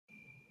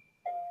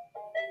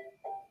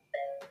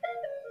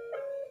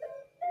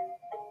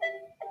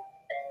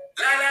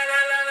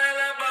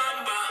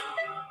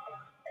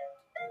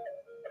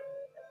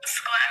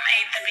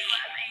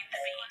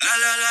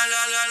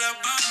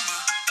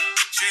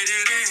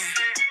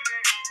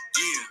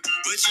Yeah,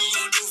 what you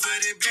gon' do for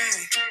the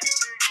band?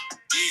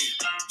 Yeah,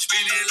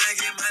 spin it like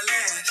in my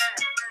last.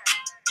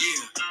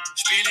 Yeah,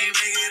 spin it,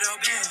 make it all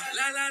band.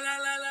 La la la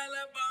la la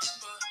la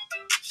bumba.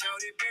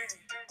 Shout it band.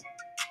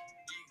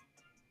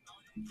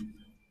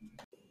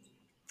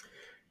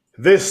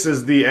 This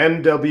is the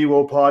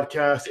NWO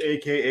podcast,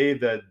 aka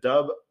the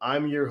Dub.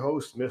 I'm your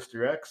host,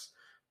 Mr. X.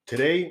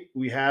 Today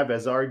we have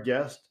as our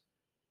guest,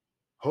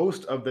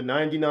 host of the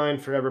 99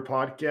 Forever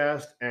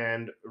podcast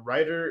and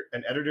writer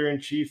and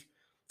editor-in-chief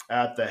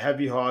at the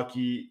Heavy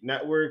Hockey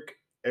Network,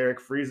 Eric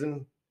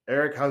Friesen.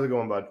 Eric, how's it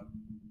going, bud? Oh,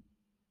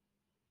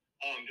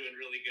 I'm doing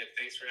really good.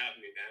 Thanks for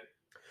having me,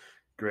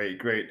 man.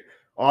 Great.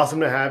 Awesome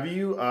to have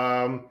you.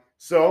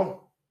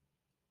 So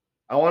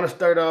I want to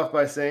start off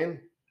by saying,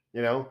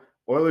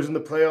 Oilers in the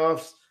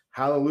playoffs,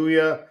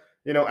 hallelujah.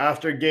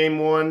 After game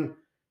one,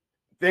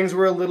 things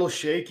were a little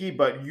shaky,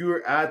 but you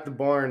were at the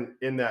barn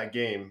in that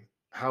game.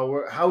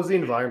 How's the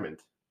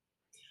environment?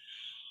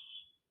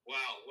 Wow.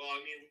 Well,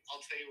 I mean,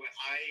 I'll tell you what,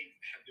 I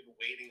have been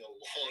waiting a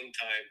long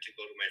time to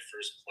go to my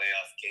first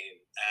playoff game.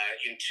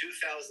 In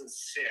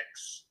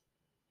 2006,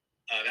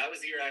 that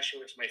was the year I actually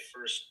went to my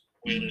first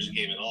Oilers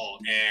game at all,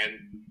 and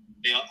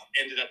they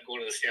ended up going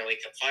to the Stanley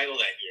Cup final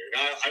that year.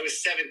 I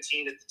was 17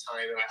 at the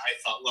time, and I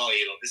thought, well,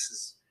 this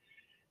is,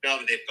 now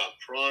that they've got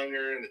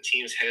Pronger and the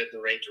team's headed in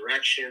the right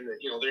direction,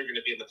 that they're going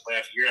to be in the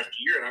playoff year after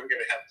year, and I'm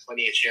going to have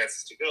plenty of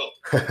chances to go.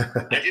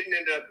 I didn't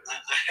end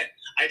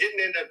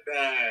up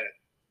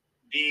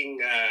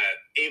being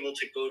able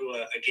to go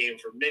to a game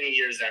for many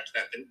years after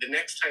that. The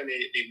next time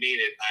they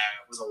made it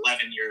was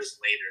 11 years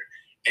later,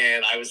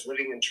 and I was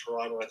living in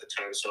Toronto at the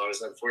time, so I was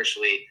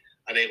unfortunately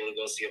unable to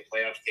go see a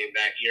playoff game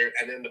that year.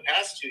 And then the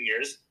past 2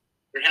 years,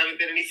 there haven't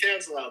been any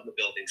fans allowed in the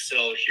building.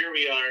 So here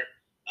we are,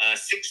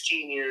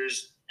 16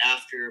 years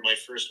after my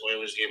first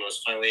Oilers game, I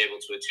was finally able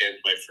to attend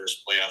my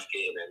first playoff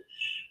game. And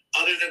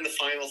other than the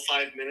final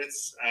 5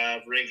 minutes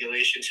of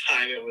regulation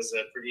time, it was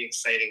a pretty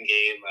exciting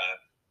game.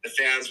 The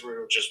fans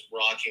were just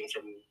rocking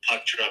from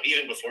puck drop,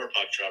 even before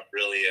puck drop,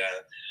 really.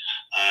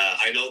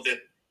 I know that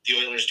the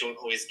Oilers don't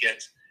always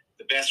get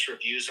the best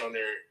reviews on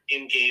their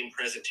in-game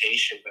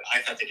presentation, but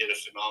I thought they did a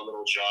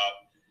phenomenal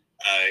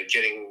job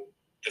getting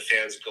the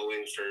fans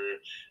going for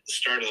the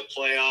start of the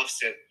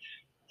playoffs. And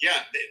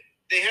yeah,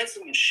 they had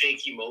some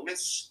shaky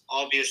moments.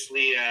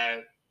 Obviously,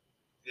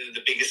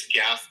 the biggest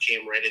gaffe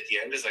came right at the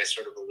end, as I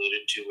sort of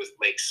alluded to, with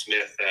Mike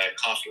Smith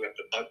coughing up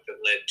the puck that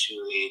led to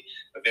the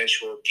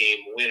eventual game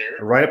winner.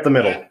 Right up the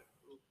middle.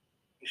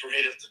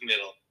 Right up the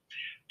middle.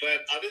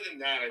 But other than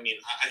that, I mean,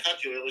 I thought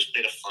the Oilers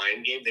played a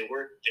fine game. They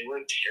weren't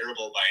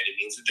terrible by any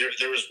means.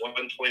 There was one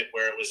point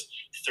where it was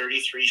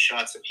 33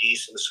 shots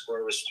apiece and the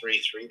score was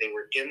 3-3. They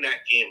were in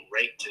that game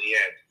right to the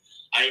end.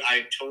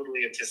 I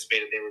totally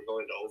anticipated they were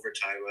going to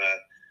overtime.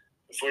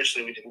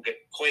 Unfortunately, we didn't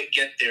quite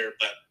get there,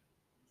 but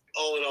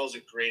all in all, it was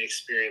a great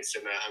experience,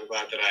 and I'm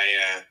glad that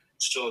I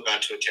still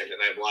got to attend it.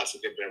 I have lots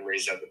of good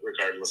memories of it,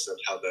 regardless of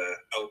how the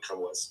outcome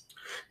was.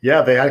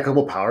 Yeah, they had a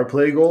couple power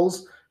play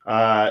goals,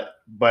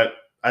 but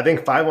I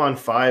think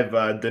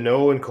 5-on-5,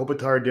 Danault and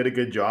Kopitar did a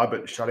good job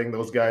at shutting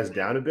those guys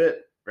down a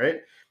bit, right?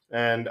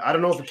 And I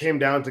don't know if it came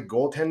down to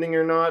goaltending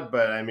or not,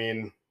 but I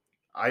mean,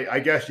 I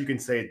guess you can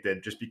say it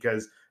did, just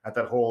because at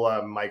that whole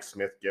Mike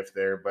Smith gif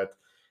there. But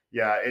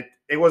yeah,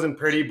 it wasn't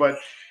pretty, but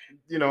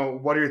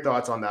what are your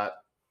thoughts on that?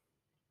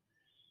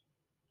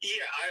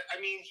 Yeah,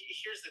 I mean,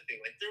 here's the thing.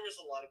 Like, there was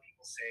a lot of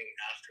people saying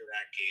after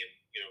that game,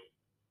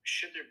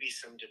 should there be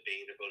some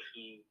debate about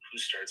who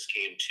starts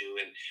game two?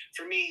 And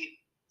for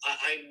me,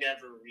 I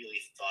never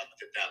really thought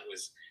that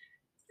was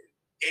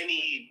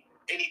any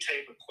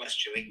type of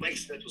question. Like,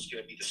 Mike Smith was going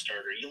to be the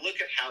starter. You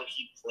look at how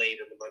he played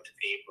in the month of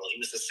April.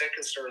 He was the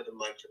second starter of the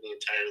month in the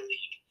entire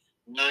league,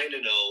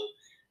 9-0.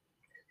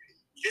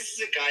 This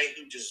is a guy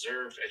who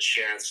deserved a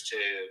chance to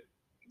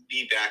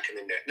be back in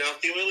the net. Now,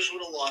 if the Oilers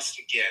would have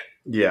lost again,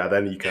 yeah,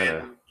 then you kind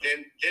of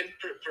then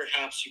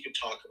perhaps you could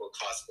talk about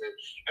Koskinen.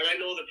 And I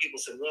know that people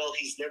said, well,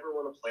 he's never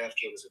won a playoff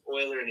game as an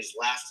Oiler, and he's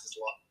lost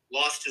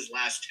his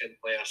last 10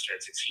 playoff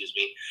starts.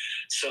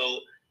 So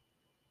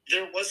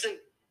there wasn't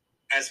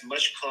as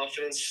much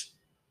confidence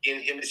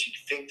in him as you'd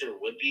think there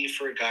would be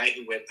for a guy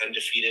who went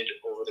undefeated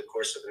over the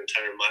course of an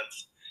entire month.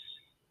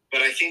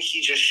 But I think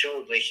he just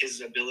showed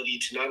his ability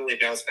to not only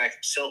bounce back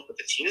himself, but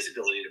the team's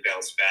ability to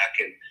bounce back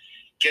and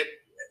get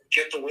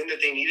the win that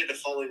they needed the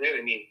following night.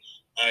 I mean,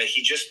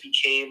 he just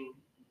became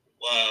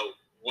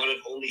one of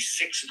only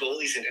 6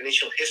 goalies in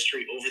NHL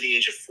history over the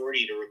age of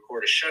 40 to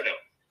record a shutout.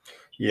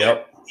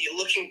 Yep. But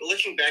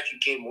looking back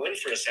at game one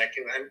for a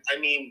second, I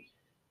mean,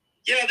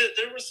 yeah,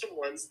 there were some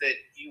ones that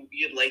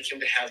you'd like him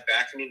to have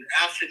back. I mean,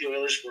 after the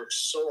Oilers worked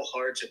so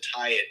hard to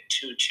tie it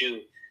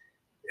 2-2,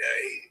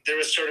 there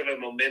was sort of a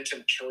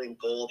momentum-killing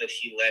goal that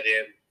he let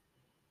in.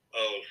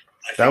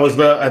 That was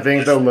the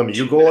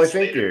Lemieux goal, I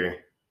think, or...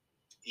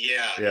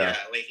 Yeah.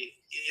 Like,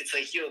 it's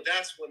like,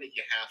 that's one that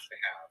you have to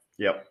have.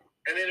 Yep.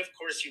 And then, of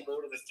course, you go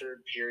to the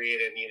third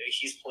period, and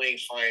he's playing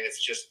fine.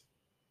 It's just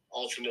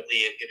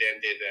ultimately it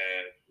ended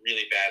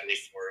really badly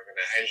for him,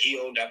 and he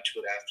owned up to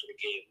it after the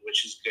game,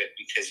 which is good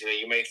because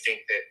you might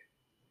think that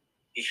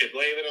he could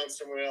blame it on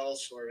someone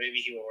else, or maybe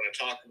he won't want to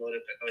talk about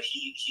it. But no,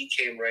 he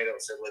came right out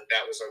and said, "Look,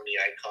 that was on me.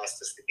 I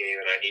cost us the game,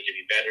 and I need to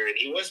be better." And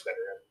he was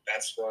better. And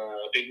that's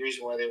a big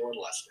reason why they won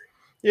last night.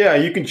 Yeah,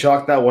 you can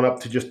chalk that one up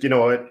to just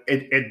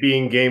it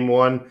being game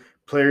one.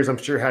 Players, I'm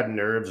sure, had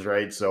nerves,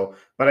 right? So,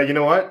 but you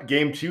know what?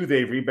 Game two,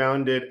 they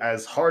rebounded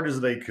as hard as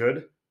they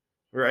could,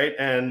 right?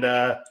 And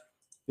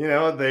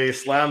they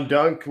slam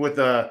dunk with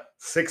a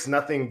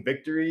 6-0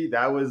 victory.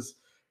 That was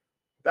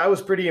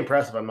pretty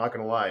impressive. I'm not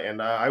gonna lie.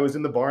 And I was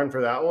in the barn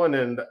for that one,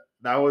 and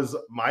that was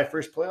my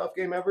first playoff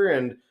game ever.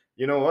 And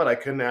you know what? I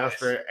couldn't ask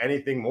for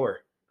anything more.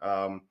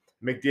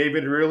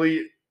 McDavid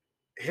really,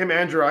 him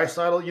and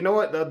Draisaitl, you know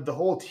what? The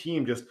whole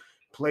team just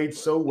played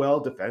so well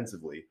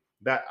defensively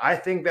that I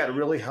think that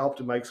really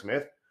helped Mike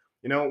Smith.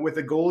 With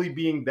a goalie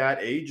being that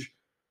age,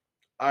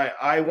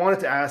 I wanted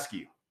to ask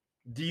you,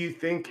 do you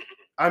think,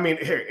 I mean,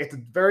 here, it's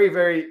very,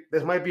 very,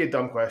 this might be a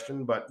dumb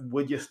question, but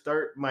would you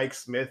start Mike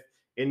Smith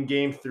in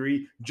game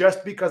three?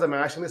 Just because I'm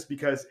asking this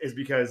because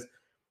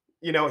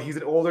he's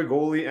an older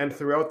goalie, and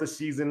throughout the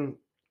season,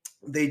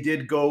 they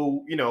did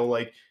go,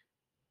 like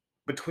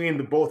between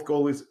the both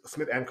goalies,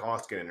 Smith and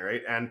Koskinen,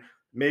 right? And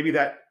maybe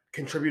that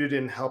contributed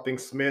in helping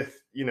Smith,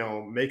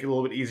 make it a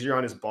little bit easier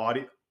on his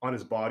body,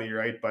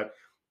 right? But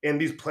in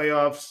these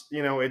playoffs,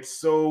 it's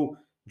so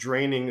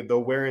draining, the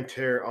wear and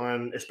tear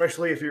on,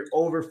 especially if you're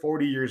over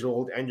 40 years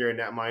old and you're a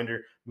netminder,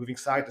 moving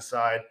side to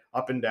side,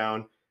 up and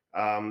down.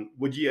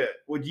 Would you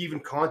even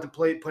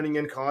contemplate putting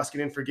in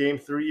Koskinen for game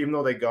three, even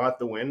though they got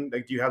the win?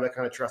 Like, do you have that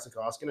kind of trust in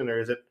Koskinen,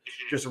 or is it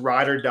just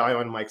ride or die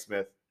on Mike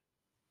Smith?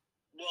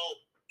 Well,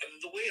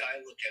 the way I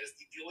look at it is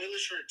the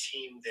Oilers were a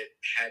team that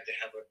had to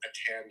have a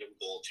tandem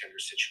goaltender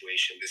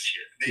situation this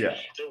year.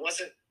 There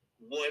wasn't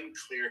one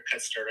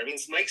clear-cut starter. I mean,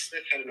 Mike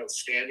Smith had an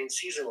outstanding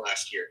season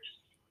last year.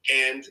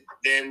 And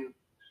then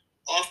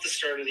off the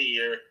start of the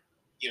year,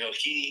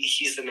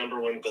 he's the number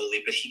one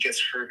goalie, but he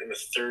gets hurt in the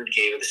third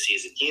game of the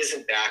season. He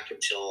isn't back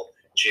until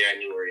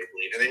January, I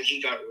believe. And then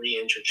he got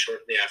re-injured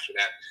shortly after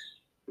that.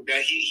 Now,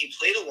 he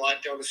played a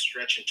lot down the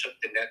stretch and took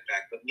the net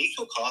back, but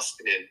Mikko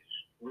Koskinen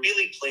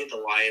really played the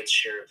lion's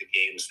share of the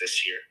games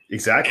this year.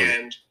 Exactly.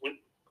 And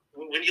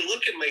when you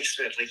look at Mike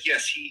Smith,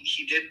 yes,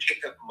 he did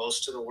pick up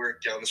most of the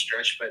work down the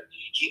stretch, but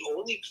he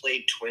only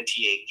played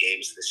 28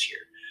 games this year.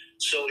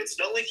 So it's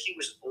not like he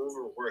was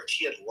overworked.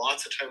 He had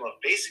lots of time off.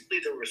 Basically,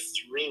 there were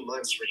 3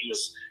 months where he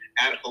was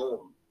at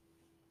home,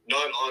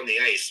 not on the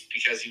ice,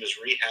 because he was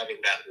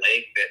rehabbing that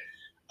leg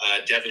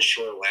that Devon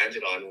Shore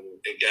landed on in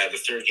the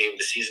third game of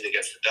the season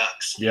against the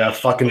Ducks. Yeah,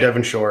 fucking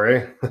Devon Shore,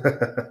 eh?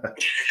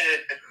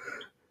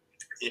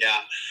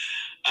 Yeah.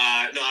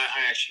 No,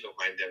 I actually don't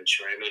mind Devon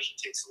Shore. I know he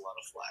takes a lot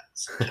of flack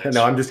sometimes.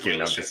 No, I'm just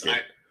kidding.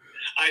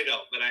 I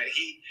know, but I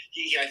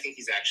think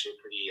he's actually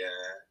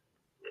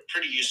a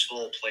pretty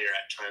useful player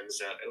at times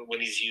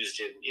when he's used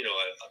in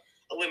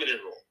a limited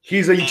role.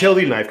 He's a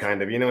utility knife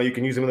kind of. You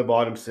can use him in the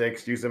bottom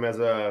six, use him as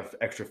a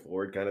extra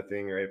forward kind of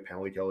thing, right?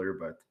 Penalty killer,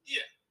 but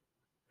yeah.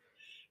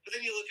 But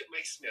then you look at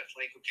Mike Smith.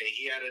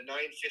 He had a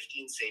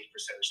 .915 save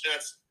percentage.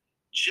 That's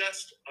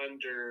just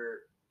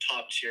under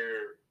top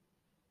tier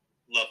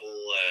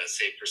level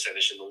save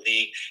percentage in the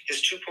league.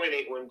 His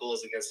 2.81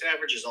 goals against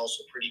average is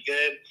also pretty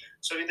good.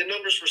 So, the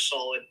numbers were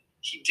solid.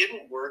 He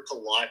didn't work a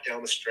lot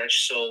down the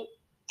stretch, so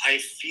I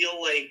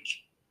feel like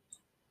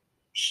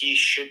he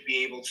should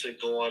be able to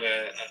go on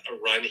a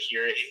run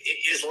here.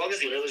 As long as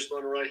the Oilers go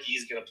on a run,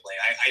 he's going to play.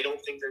 I don't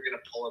think they're going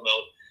to pull him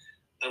out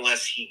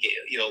unless he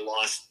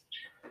lost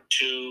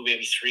 2,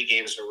 maybe 3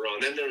 games in a row.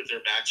 And then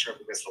their backs are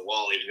up against the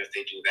wall, even if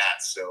they do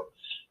that. So,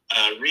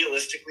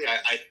 realistically,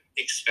 I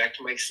expect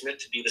Mike Smith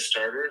to be the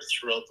starter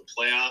throughout the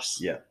playoffs.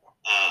 Yeah.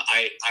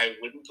 I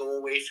wouldn't go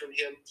away from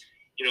him.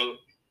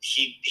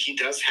 He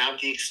does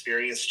have the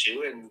experience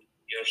too, and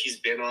he's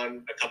been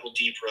on a couple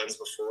deep runs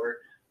before.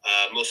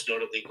 Most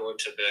notably going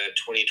to the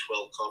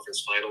 2012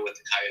 conference final with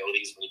the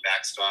Coyotes when he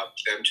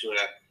backstopped them to an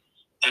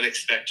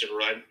unexpected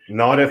run.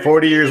 Not at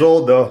 40 years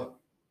old, though.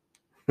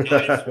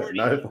 Not at 40.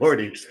 Not at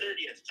 40. He was 30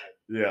 at the time.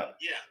 Yeah.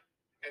 Yeah,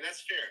 and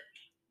that's fair.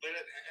 But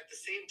at the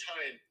same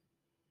time,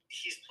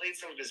 he's played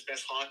some of his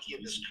best hockey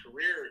in his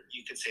career,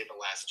 you could say, the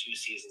last 2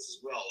 seasons as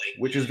well.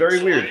 Which is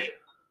very weird.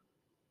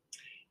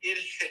 It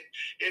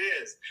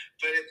is.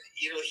 But,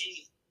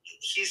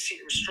 he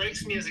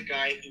strikes me as a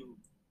guy who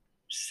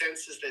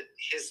senses that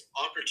his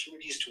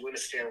opportunities to win a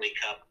Stanley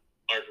Cup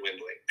are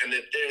dwindling, and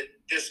that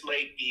this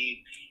might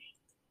be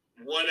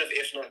one of,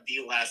 if not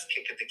the last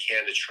kick at the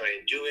can to try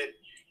and do it.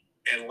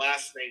 And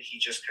last night, he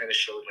just kind of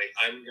showed,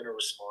 I'm going to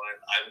respond.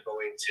 I'm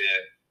going to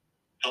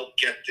help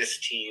get this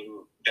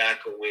team back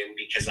a win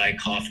because I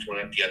coughed one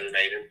up the other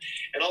night.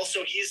 And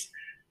also, he's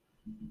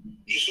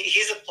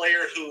a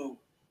player who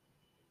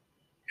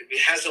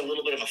has a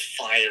little bit of a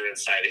fire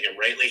inside of him,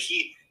 right?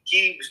 He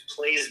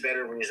plays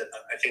better when he's,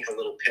 I think, a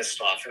little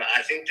pissed off. And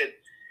I think that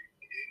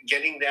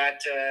getting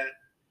that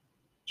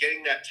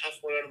getting that tough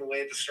one out of the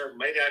way at the start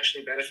might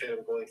actually benefit him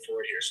going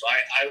forward here. So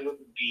I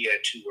wouldn't be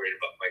too worried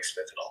about Mike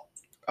Smith at all.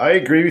 I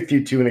agree with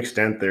you to an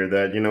extent there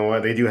that, you know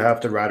what, they do have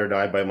to ride or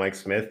die by Mike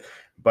Smith.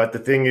 But the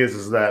thing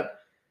is that,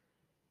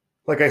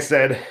 like I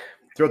said,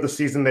 throughout the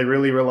season, they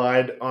really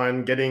relied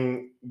on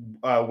getting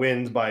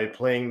wins by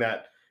playing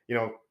that, you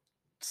know,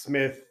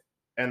 Smith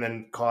and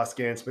then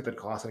Koskinen, Smith and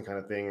Koskinen kind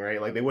of thing,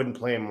 right? Like they wouldn't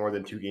play him more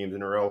than 2 games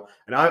in a row.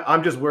 And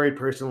I'm just worried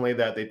personally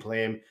that they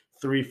play him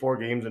 3-4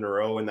 games in a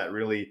row and that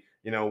really,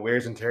 you know,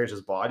 wears and tears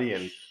his body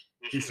and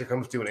he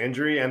succumbs to an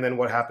injury. And then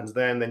what happens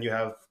then? Then you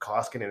have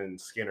Koskinen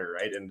and Skinner,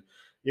 right? And,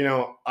 you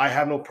know, I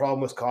have no problem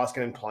with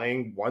Koskinen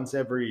playing once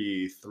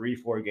every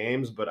 3-4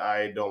 games, but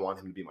I don't want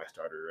him to be my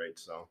starter, right?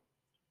 So.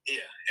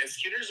 Yeah, and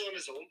Skinner's on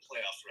his own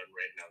playoff run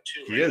right now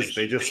too. He right? is.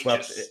 They just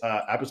swept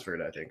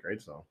Abbotsford, I think,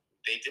 right? So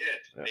they did.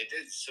 Yeah. They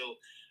did. So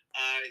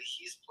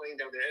he's playing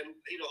down there, and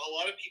you know, a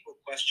lot of people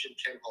question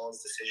Ken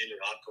Holland's decision to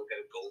not go get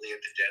a goalie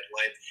at the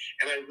deadline,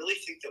 and I really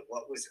think that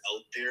what was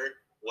out there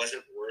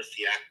wasn't worth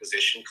the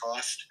acquisition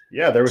cost.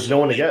 Yeah, there was no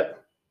one to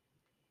get.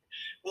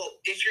 Well,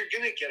 if you're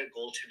going to get a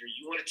goaltender,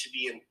 you want it to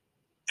be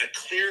a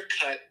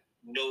clear-cut,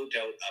 no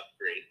doubt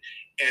upgrade.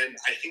 And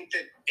I think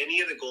that any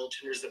of the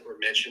goaltenders that were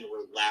mentioned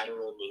were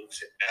lateral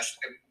moves at best.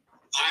 And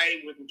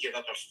I wouldn't give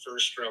up a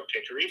first-round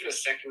pick or even a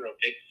second-round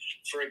pick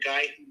for a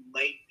guy who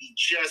might be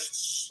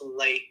just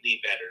slightly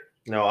better.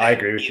 No, I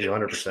agree with you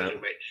 100%.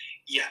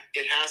 Yeah,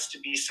 it has to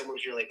be someone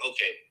who you're like,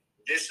 okay,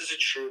 this is a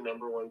true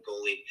number one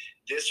goalie.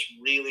 This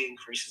really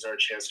increases our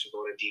chance to go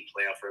on a deep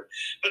playoff run.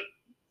 But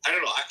I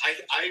don't know.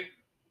 I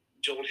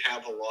don't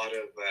have a lot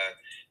of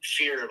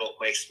fear about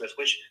Mike Smith,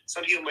 which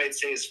some people might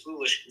say is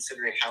foolish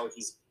considering how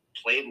he's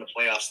played in the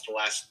playoffs the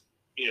last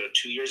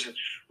 2 years. And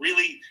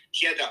really,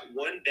 he had that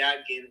one bad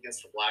game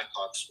against the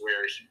Blackhawks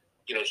where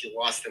he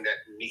lost the net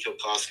and Mikko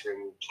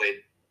Koskinen played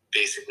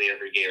basically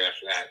every game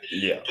after that.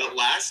 Yeah. But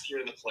last year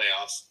in the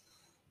playoffs,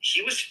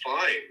 he was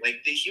fine.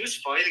 He was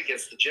fine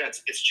against the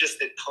Jets. It's just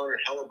that Connor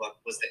Hellebuck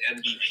was the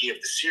MVP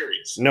of the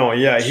series. No,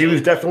 yeah, he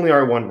was definitely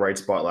our one bright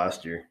spot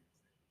last year.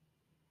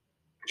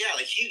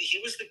 Yeah,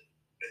 he was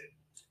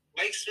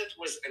Mike Smith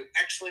was an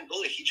excellent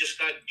goalie. He just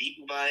got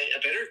beaten by a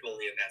better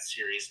goalie in that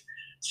series.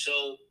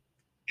 So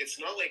it's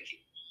not like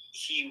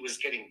he was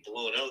getting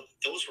blown out.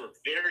 Those were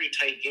very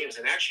tight games.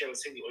 And actually, I would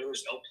say the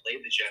Oilers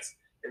outplayed the Jets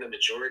in the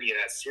majority of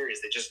that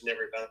series. They just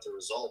never got the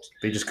result.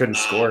 They just couldn't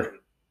score.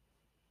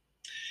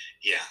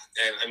 Yeah,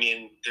 and I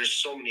mean, there's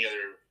so many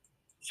other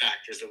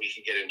factors that we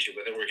could get into,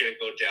 but then we're going to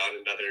go down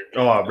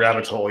another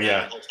rabbit hole.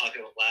 Yeah,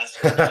 talking about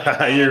last week.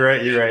 You're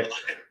right.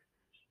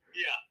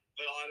 Yeah,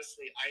 but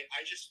honestly,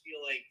 I just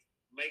feel like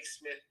Mike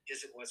Smith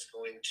isn't what's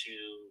going to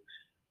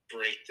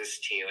break this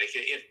team. Like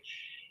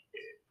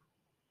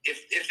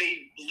if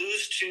they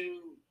lose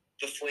to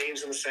the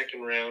Flames in the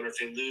second round, or if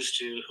they lose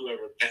to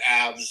whoever, the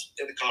Avs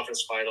in the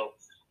conference final,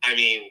 I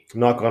mean,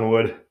 knock on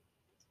wood.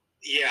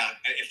 Yeah,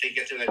 if they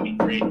get there, that'd be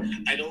great.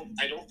 I don't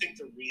think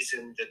the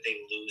reason that they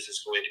lose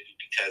is going to be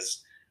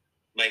because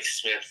Mike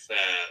Smith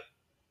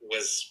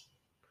was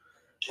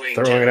playing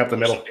throwing it up the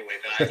middle, something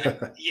like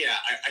that.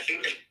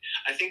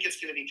 I think it's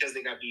going to be because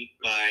they got beat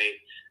by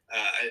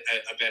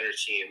a better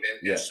team,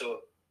 and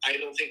so I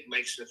don't think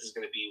Mike Smith is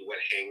going to be what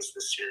hangs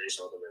this series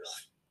all the way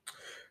on.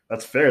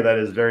 That's fair. That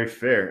is very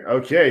fair.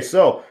 Okay,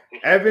 so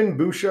Evan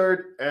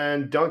Bouchard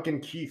and Duncan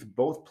Keith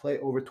both play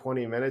over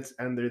 20 minutes,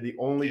 and they're the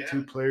only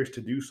two players to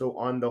do so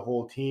on the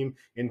whole team,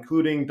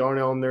 including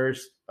Darnell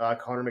Nurse,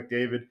 Connor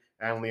McDavid,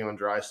 and Leon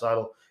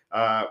Draisaitl.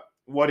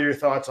 What are your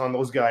thoughts on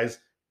those guys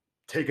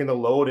taking the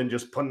load and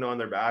just putting it on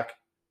their back?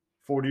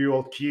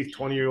 40-year-old Keith,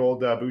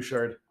 20-year-old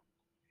Bouchard.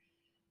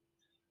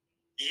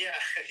 Yeah,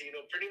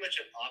 pretty much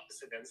at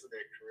opposite ends of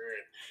their career.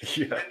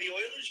 Yeah. And the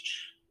Oilers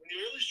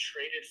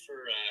traded for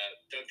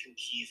Duncan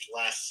Keith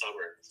last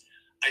summer,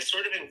 I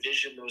sort of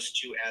envisioned those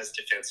two as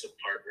defensive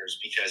partners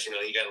because,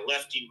 you got a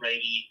lefty,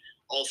 righty.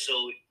 Also,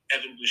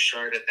 Evan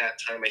Bouchard at that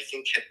time, I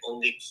think, had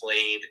only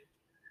played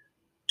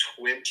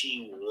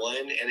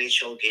 21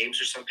 NHL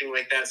games or something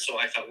like that. So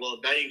I thought, well,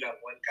 now you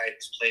got one guy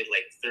who's played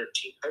like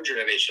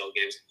 1,300 NHL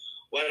games.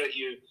 Why don't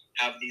you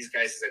have these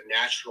guys as a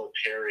natural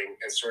pairing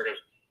and sort of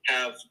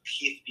have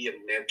Keith be a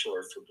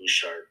mentor for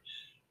Bouchard?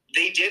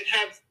 They did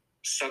have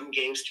some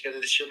games together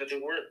this year, but they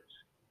weren't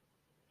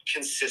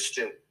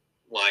consistent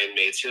line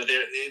mates.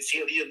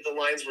 The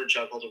lines were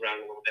juggled around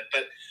a little bit.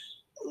 But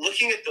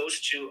looking at those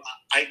two,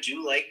 I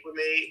do like when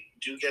they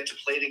do get to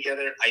play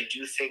together. I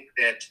do think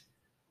that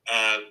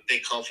they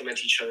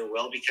complement each other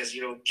well because,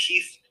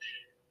 Keith,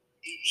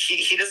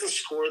 he doesn't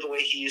score the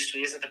way he used to.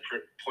 He isn't the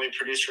point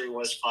producer he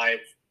was 5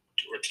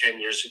 or 10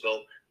 years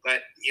ago.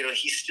 But,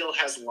 he still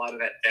has a lot of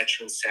that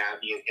veteran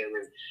savvy in him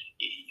and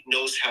he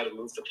knows how to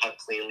move the puck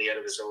cleanly out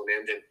of his own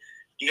end. And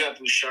you got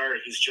Bouchard,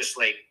 who's just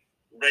like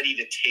ready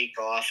to take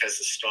off as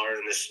a star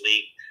in this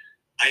league.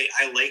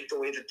 I like the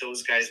way that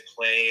those guys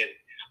play. And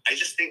I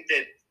just think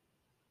that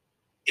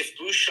if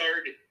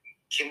Bouchard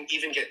can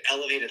even get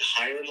elevated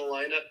higher in the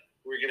lineup,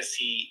 we're going to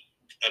see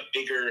a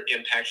bigger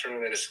impact from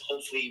him and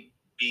hopefully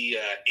be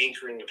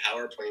anchoring the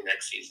power play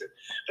next season.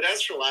 But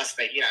as for last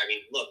night, yeah, I mean,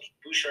 look,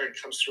 Bouchard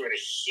comes through at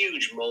a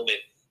huge moment,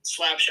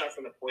 slap shot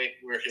from the point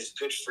where his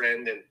good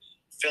friend and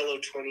fellow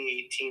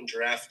 2018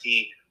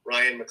 draftee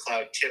Ryan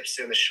McLeod tips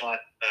in the shot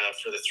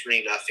for the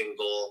 3-0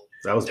 goal.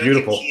 That was Duncan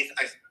beautiful. Keith,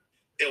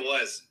 it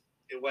was.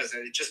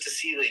 And just to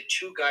see the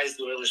two guys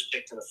the Oilers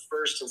picked in the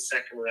first and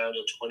second round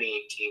in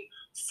 2018,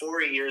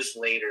 4 years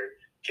later,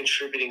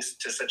 contributing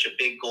to such a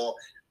big goal.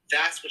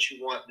 That's what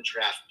you want in the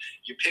draft.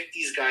 You pick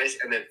these guys,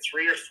 and then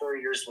 3 or 4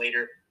 years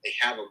later, they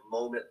have a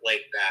moment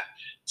like that.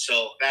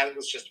 So that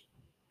was just,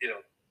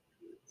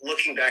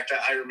 looking back,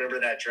 I remember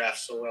that draft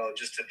so well.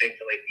 Just to think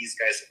that these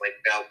guys have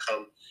now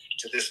come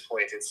to this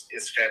point,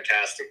 it's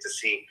fantastic to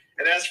see.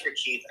 And as for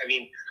Keith, I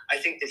mean, I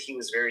think that he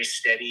was very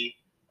steady,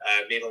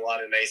 made a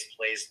lot of nice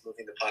plays,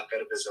 moving the puck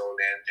out of his own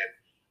end,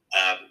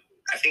 and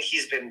I think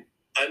he's been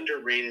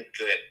underrated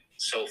good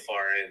so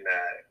far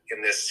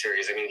in this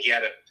series. I mean, he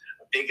had a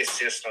big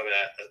assist on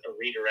a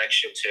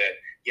redirection to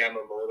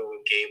Yamamoto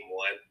in Game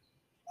 1.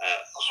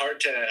 Hard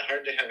to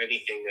have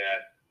anything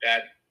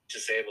bad to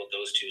say about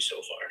those two so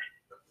far.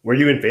 Were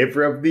you in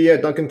favor of the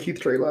Duncan Keith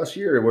trade last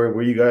year, or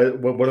were you guys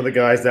one of the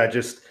guys that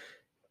just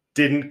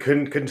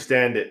couldn't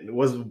stand it? It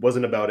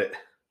wasn't about it?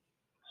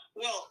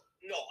 Well,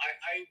 no,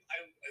 I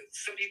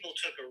some people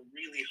took a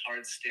really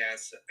hard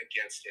stance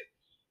against it.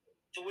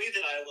 The way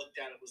that I looked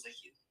at it was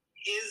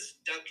is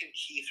Duncan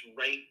Keith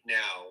right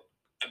now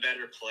a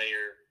better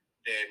player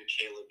than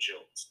Caleb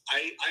Jones?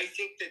 I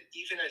think that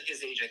even at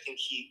his age, I think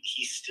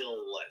he still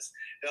was.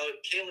 Now,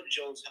 Caleb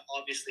Jones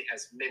obviously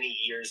has many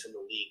years in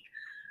the league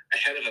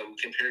ahead of him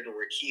compared to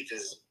where Keith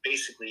is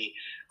basically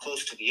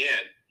close to the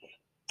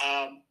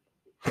end.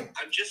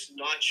 I'm just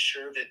not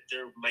sure that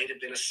there might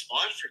have been a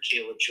spot for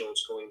Caleb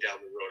Jones going down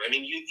the road. I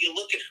mean, you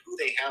look at who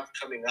they have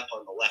coming up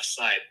on the left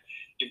side.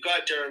 You've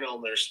got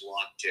Darnell Nurse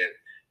locked in.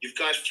 You've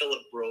got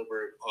Philip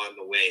Broberg on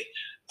the way.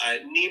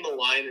 Nima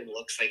Linen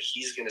looks like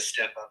he's going to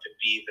step up and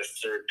be the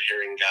third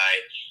pairing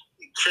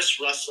guy. Chris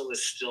Russell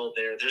is still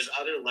there. There's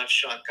other left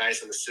shot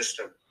guys in the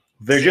system.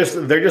 They're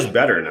just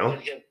better, no?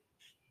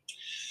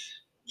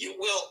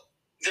 Well,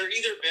 they're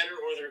either better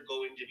or they're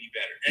going to be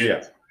better. And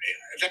yeah.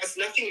 That's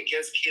nothing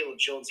against Caleb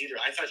Jones either.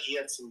 I thought he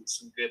had some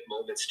good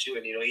moments too,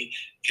 and he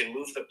can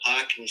move the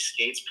puck and he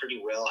skates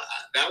pretty well.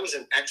 That was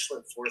an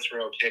excellent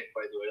 4th-round pick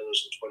by the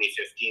Oilers in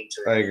 2015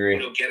 to I agree.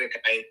 Get a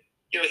guy.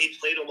 He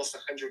played almost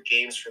 100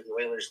 games for the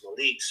Oilers in the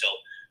league. So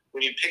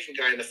when you pick a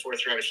guy in the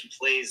 4th round, if he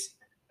plays,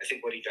 I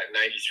think he got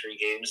 93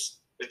 games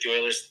with the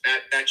Oilers.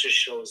 That just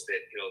shows that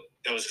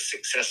that was a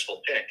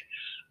successful pick.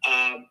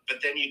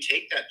 But then you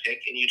take that pick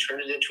and you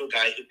turn it into a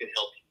guy who can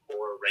help you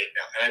more right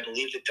now. And I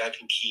believe that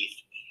Duncan Keith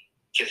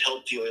can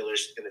help the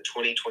Oilers in the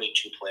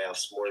 2022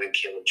 playoffs more than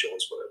Caleb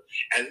Jones would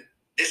have. And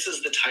this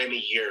is the time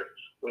of year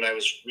when I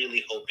was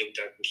really hoping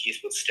Duncan Keith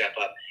would step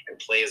up and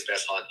play his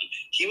best hockey.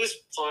 He was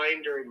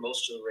fine during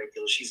most of the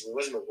regular season. He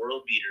wasn't a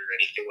world beater or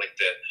anything like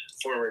the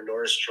former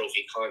Norris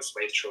Trophy, Conn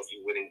Smythe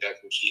Trophy winning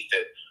Duncan Keith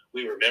that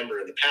we remember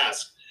in the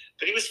past.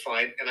 But he was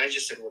fine. And I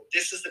just said, well,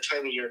 this is the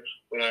time of year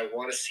when I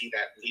want to see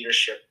that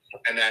leadership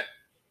and that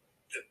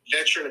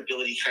veteran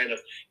ability kind of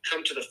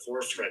come to the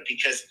forefront,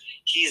 because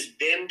he's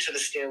been to the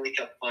Stanley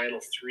Cup final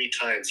 3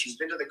 times. He's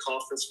been to the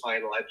conference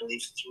final, I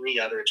believe, 3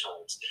 other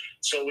times.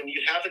 So when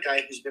you have a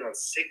guy who's been on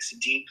 6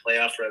 deep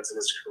playoff runs in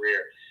his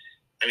career,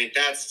 I mean,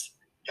 that's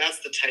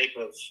the type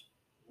of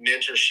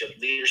mentorship,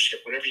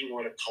 leadership, whatever you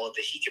want to call it,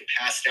 that he can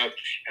pass down.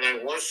 And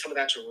I want some of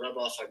that to rub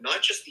off on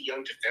not just the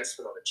young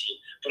defensemen on the team,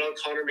 but on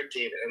Connor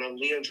McDavid and on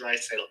Leon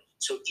Draisaitl.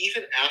 So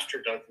even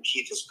after Duncan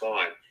Keith is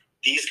gone,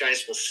 these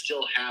guys will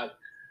still have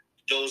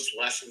those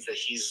lessons that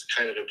he's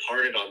kind of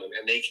imparted on them,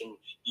 and they can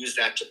use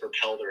that to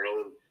propel their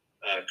own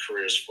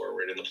careers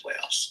forward in the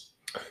playoffs.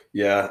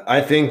 Yeah,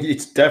 I think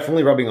it's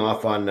definitely rubbing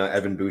off on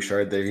Evan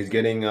Bouchard there. He's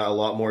getting a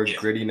lot more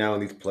gritty now in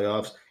these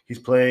playoffs. He's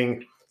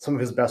playing some of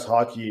his best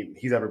hockey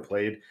he's ever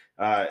played.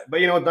 But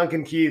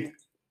Duncan Keith,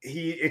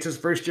 it's his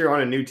first year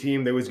on a new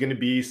team. There was going to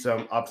be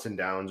some ups and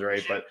downs,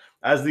 right? But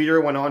as the year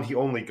went on, he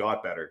only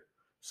got better.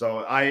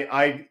 So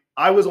I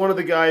was one of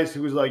the guys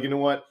who was like, you know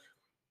what?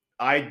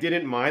 I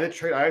didn't mind the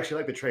trade. I actually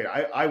like the trade.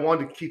 I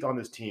wanted Keith on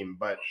this team,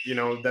 but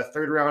that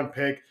 3rd round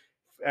pick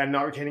and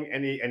not retaining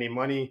any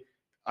money,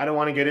 I don't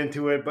want to get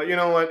into it. But you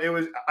know what? It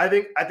was. I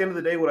think at the end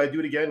of the day, would I do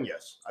it again?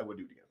 Yes, I would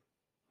do it again.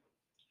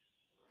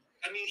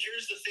 I mean,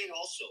 here's the thing.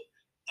 Also,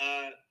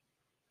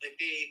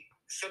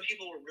 some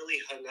people were really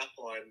hung up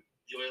on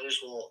the Oilers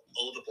will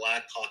owe the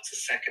Blackhawks a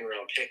 2nd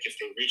round pick if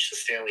they reach the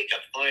Stanley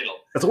Cup final.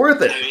 It's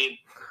worth it. I mean,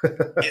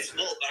 it's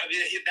well. I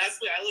mean, that's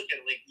the way I look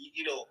at it.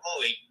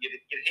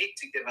 You'd hate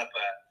to give up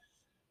a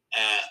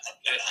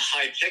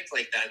high pick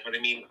like that, but I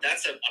mean,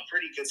 that's a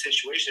pretty good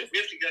situation. If we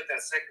have to get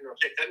that 2nd round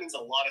pick, that means a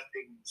lot of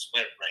things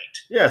went right.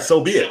 Yeah, so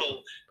be it.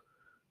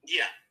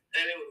 Yeah.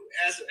 And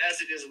as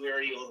it is, we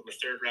already owe them a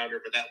 3rd rounder,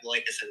 but that,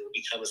 like I said, will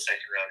become a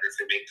 2nd rounder if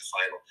they make the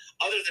final.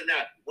 Other than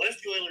that, what if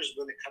the Oilers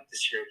win the Cup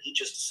this year and he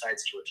just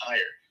decides to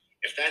retire?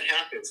 If that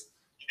happens,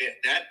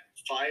 that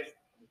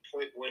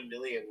 $5.1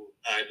 million,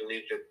 I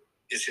believe that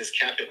is his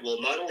cap hit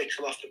will not only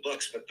come off the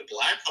books, but the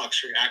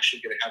Blackhawks are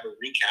actually going to have a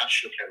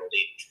recapture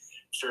penalty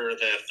for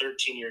the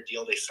 13-year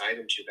deal they signed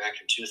him to back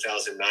in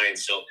 2009.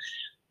 So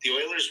the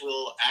Oilers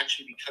will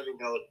actually be coming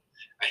out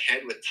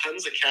ahead with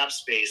tons of cap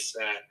space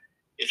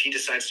if he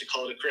decides to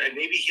call it a career. And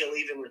maybe he'll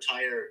even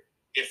retire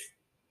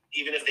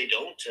even if they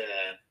don't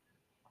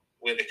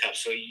win the Cup.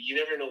 So you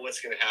never know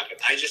what's going to happen.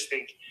 I just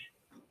think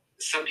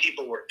some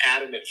people were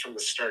adamant from the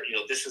start,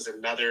 this is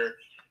another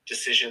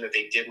decision that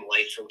they didn't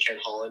like from Ken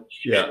Holland.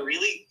 Yeah. And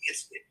really,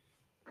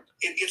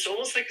 it's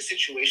almost like a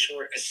situation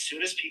where as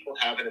soon as people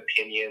have an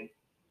opinion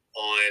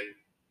on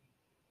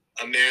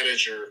a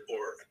manager or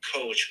a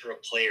coach or a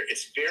player,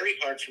 it's very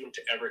hard for them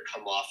to ever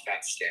come off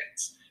that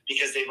stance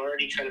because they've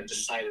already kind of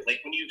decided.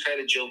 Like when you kind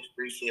of joked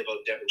briefly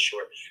about Devin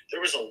Shore,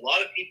 there was a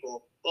lot of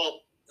people,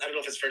 well, I don't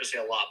know if it's fair to say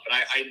a lot, but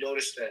I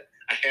noticed that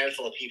a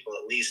handful of people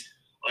at least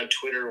on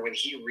Twitter when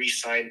he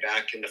re-signed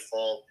back in the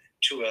fall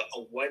to a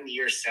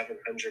 1-year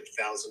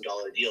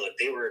 $700,000 deal, that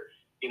they were,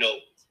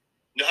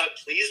 not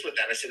pleased with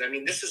that. I said,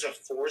 this is a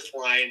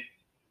fourth-line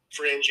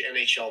fringe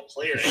NHL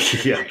player,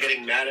 and you're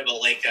getting mad about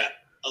like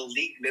a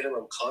league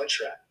minimum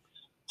contract.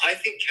 I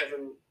think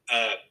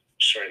I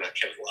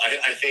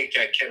think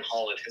Ken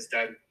Holland has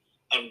done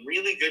a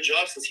really good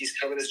job since he's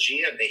come in as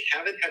GM. They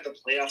haven't had the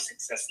playoff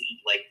success that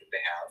you'd like them to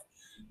have,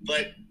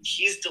 but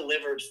he's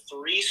delivered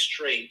 3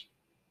 straight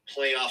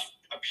playoff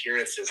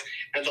appearances.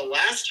 And the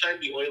last time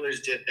the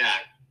Oilers did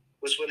that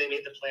was when they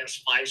made the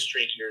playoffs 5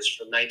 straight years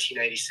from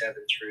 1997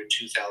 through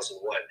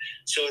 2001.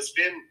 So it's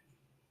been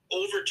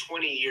over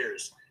 20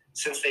 years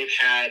since they've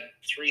had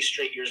 3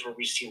 straight years where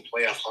we've seen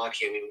playoff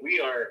hockey. We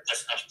are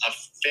a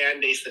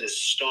fan base that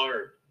is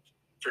starved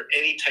for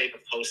any type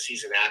of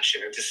postseason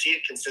action. And to see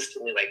it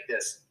consistently like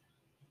this,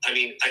 I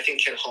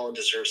think Ken Holland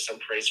deserves some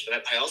praise for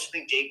that. I also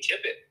think Dave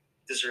Tippett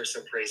deserves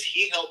some praise.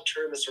 He helped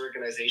turn this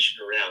organization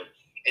around.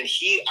 And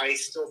I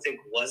still think,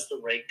 was the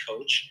right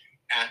coach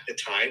at the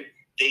time.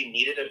 They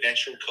needed a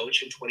veteran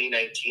coach in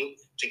 2019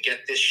 to get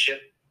this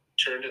ship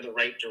turned in the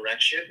right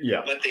direction.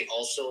 Yeah. But they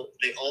also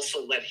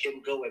let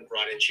him go and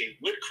brought in Jay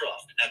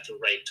Woodcroft at the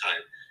right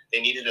time.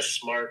 They needed a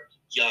smart,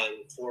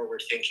 young,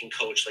 forward-thinking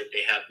coach like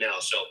they have now.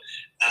 So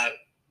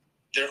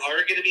there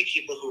are going to be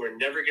people who are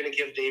never going to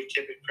give Dave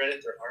Tippett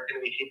credit. There are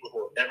going to be people who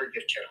will never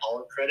give Ken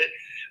Holland credit.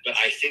 But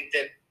I think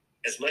that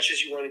as much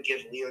as you want to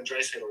give Leon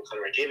Draisaitl and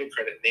Connor McDavid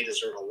credit, they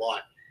deserve a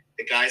lot.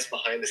 The guys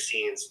behind the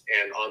scenes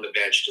and on the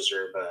bench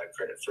deserve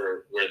credit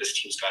for where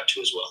this team's got to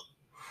as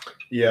well.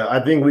 Yeah, I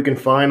think we can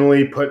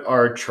finally put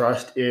our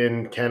trust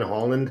in Ken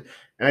Holland.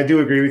 And I do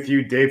agree with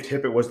you. Dave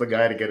Tippett was the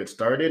guy to get it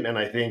started. And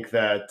I think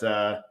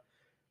that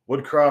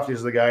Woodcroft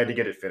is the guy to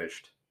get it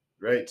finished.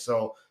 Right?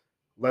 So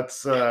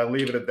let's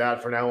leave it at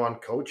that for now on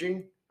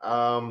coaching.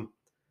 Do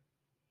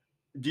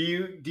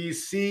you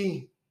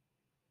see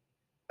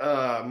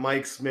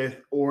Mike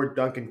Smith or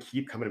Duncan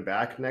Keith coming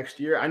back next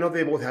year? I know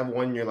they both have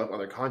 1 year left on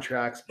their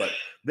contracts, but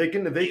they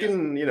can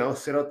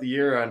sit out the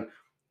year on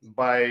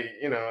by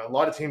a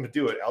lot of teams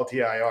do it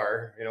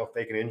LTIR,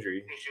 fake an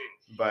injury,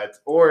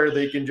 or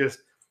they can just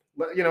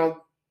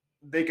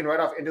they can ride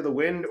off into the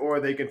wind,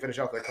 or they can finish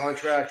off their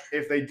contract.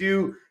 If they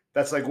do,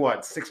 that's like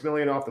what, $6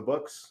 million off the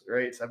books,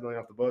 right? $7 million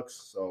off the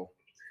books. So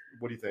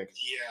what do you think?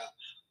 Yeah.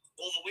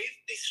 Well, the way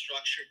that they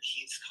structured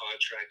Keith's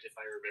contract, if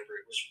I remember,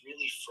 it was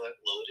really front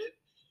loaded.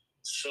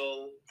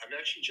 So I'm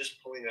actually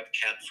just pulling up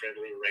Cap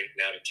Friendly right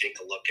now to take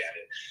a look at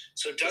it.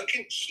 So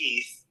Duncan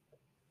Keith,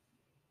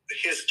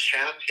 his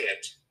cap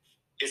hit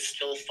is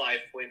still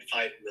 $5.5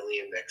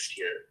 million next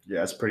year.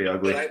 Yeah, it's pretty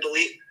ugly.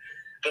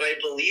 But I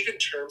believe in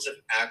terms of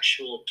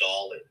actual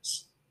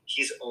dollars,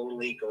 he's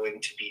only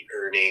going to be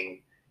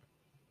earning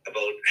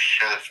about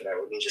half of that.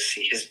 Let me just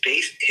see. His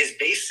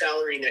base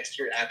salary next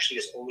year actually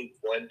is only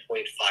 $1.5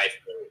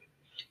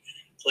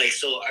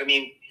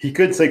 million. He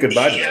could say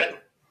goodbye to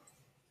that.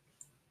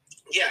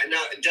 Yeah.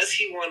 Now, does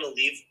he want to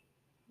leave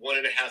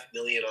 $1.5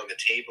 million on the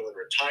table and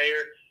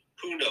retire?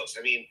 Who knows?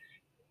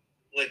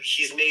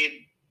 He's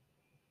made,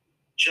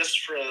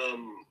 just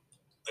from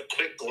a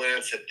quick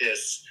glance at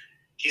this,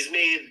 he's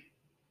made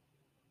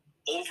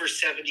over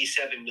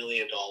 $77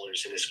 million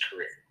in his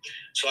career.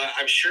 So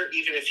I'm sure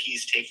even if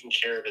he's taking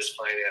care of his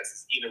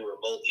finances even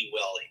remotely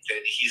well,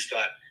 that he's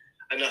got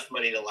enough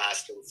money to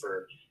last him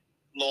for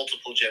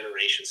multiple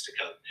generations to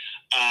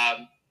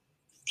come.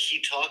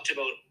 He talked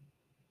about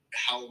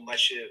how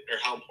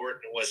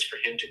important it was for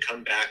him to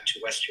come back to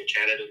Western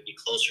Canada to be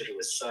closer to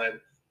his son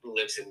who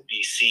lives in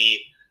BC.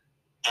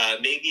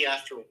 Maybe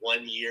after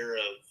 1 year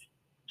of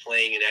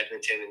playing in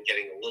Edmonton and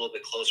getting a little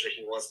bit closer,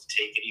 he wants to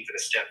take it even a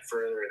step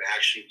further and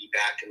actually be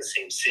back in the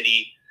same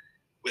city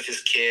with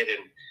his kid,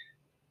 and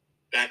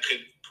that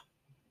could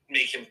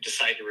make him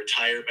decide to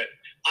retire. But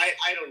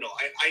I don't know.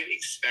 I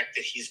expect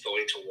that he's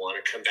going to want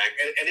to come back,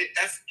 and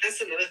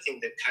that's another thing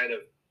that kind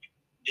of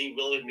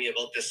bewildered me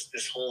about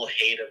this whole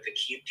hate of the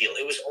Keith deal.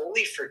 It was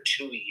only for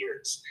 2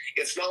 years.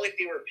 It's not like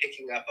they were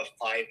picking up a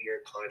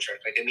 5-year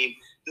contract. You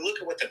look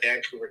at what the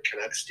Vancouver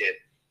Canucks did,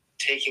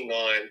 taking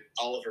on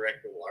Oliver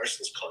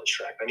Ekman-Larsson's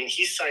contract.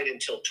 He signed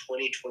until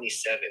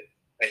 2027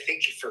 I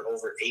think for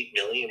over $8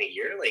 million a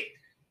year,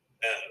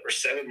 or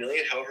 $7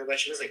 million, however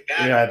much it is, like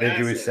that. Yeah, I think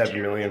it was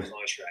 $7 million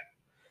contract.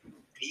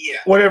 Yeah,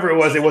 whatever it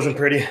was. It wasn't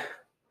pretty.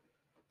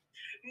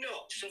 No,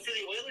 so for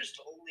the Oilers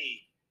to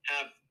only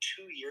have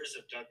 2 years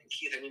of Duncan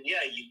Keith, I mean, yeah,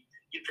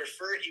 you'd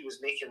prefer he was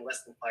making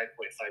less than $5.5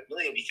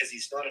 million because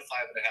he's not a $5.5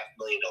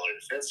 million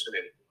defenseman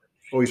anymore.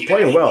 Well, he's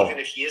playing well. Even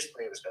if he is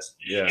playing his best,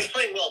 yeah, he's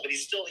playing well, but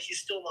he's still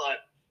not.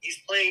 He's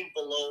playing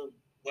below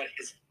what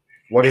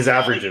his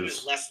average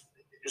is.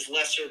 Is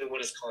lesser than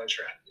what his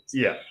contract is.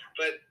 Yeah,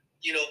 but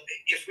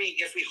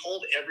if we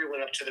hold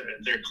everyone up to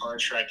their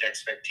contract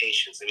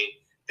expectations, I mean,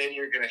 then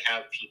you're going to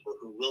have people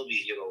who will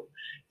be,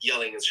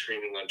 yelling and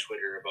screaming on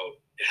Twitter about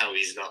how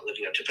he's not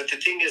living up to it. But the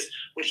thing is,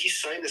 when he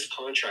signed this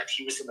contract,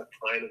 he was in the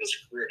prime of his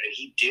career, and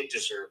he did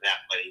deserve that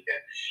money then.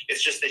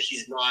 It's just that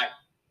he's not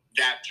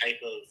that type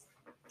of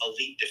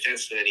elite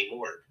defenseman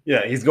anymore.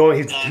 Yeah, he's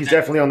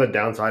definitely on the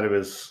downside of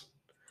his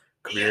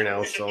career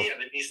now. So yeah,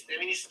 he's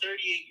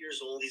 38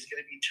 years old. He's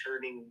going to be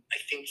turning, I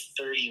think,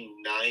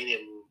 39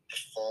 in the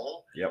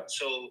fall. Yep.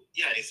 So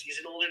yeah, he's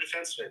an older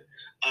defenseman.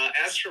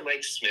 As for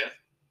Mike Smith,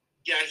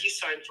 yeah, he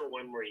signed for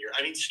 1 more year.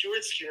 I mean,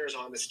 Stuart Skinner is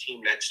on this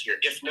team next year.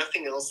 If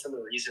nothing else, than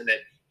the reason that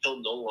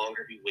he'll no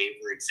longer be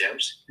waiver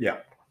exempt. Yeah.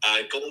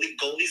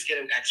 Goalies get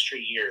an extra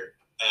year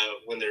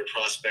when they're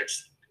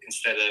prospects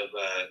instead of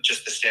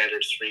just the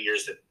standard 3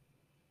 years that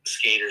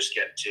skaters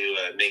get to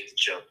make the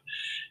jump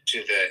to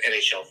the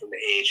NHL from the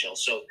AHL.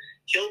 So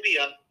he'll be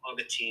up on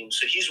the team.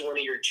 So he's one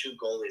of your 2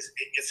 goalies.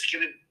 It's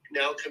going to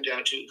now come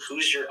down to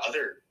who's your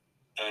other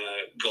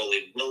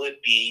goalie. Will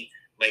it be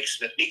Mike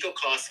Smith? Mikko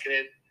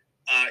Koskinen,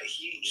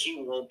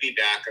 he won't be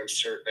back, I'm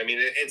certain. I mean,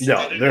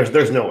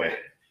 there's no way.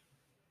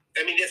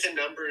 I mean, it's a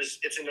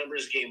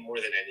numbers game more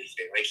than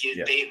anything. Like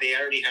they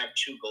already have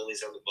 2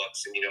 goalies on the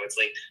books, and it's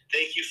like,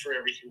 thank you for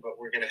everything, but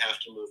we're going to have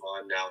to move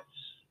on now.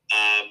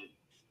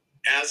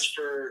 As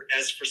for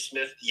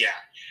Smith, yeah,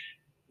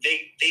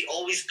 they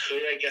always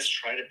could, I guess,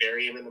 try to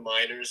bury him in the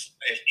minors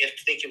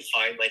if they can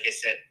find, like I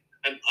said,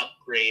 an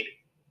upgrade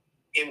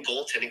in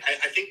goaltending.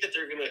 I think that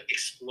they're going to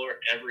explore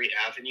every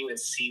avenue and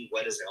see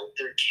what is out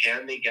there.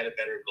 Can they get a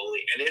better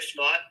goalie? And if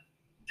not,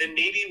 then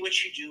maybe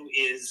what you do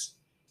is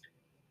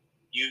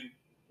you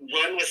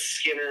run with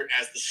Skinner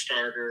as the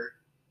starter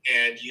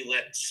and you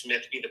let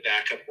Smith be the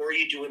backup, or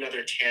you do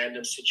another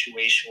tandem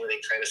situation where they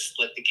kind of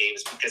split the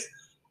games, because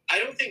I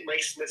don't think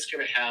Mike Smith's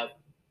going to have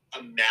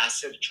a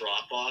massive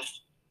drop-off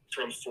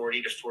from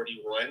 40 to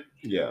 41.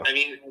 Yeah. I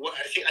mean,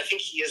 I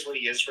think he is what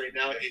he is right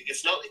now.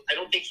 It's not. I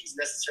don't think he's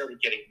necessarily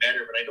getting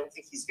better, but I don't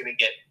think he's going to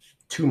get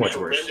too much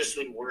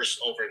horrendously worse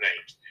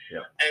overnight.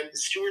 Yeah. And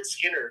Stuart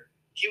Skinner,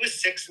 he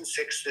was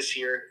 6-6 this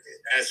year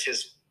as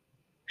his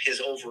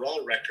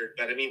overall record,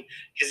 but I mean,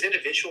 his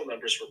individual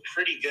numbers were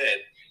pretty good.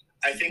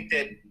 I think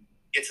that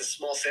it's a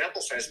small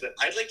sample size, but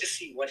I'd like to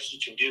see what he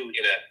can do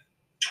in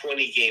a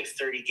 20-game,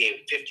 30-game,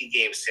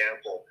 50-game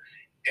sample.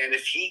 And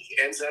if he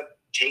ends up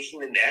taking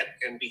the net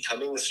and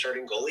becoming the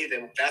starting goalie,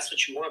 then that's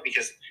what you want,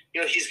 because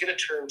he's going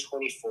to turn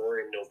 24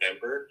 in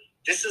November.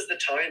 This is the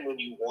time when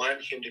you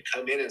want him to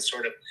come in and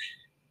sort of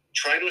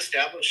try to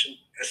establish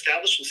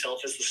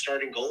himself as the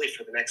starting goalie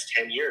for the next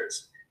 10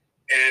 years.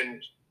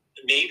 And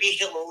maybe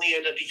he'll only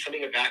end up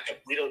becoming a backup.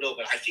 We don't know,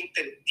 but I think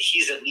that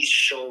he's at least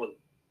shown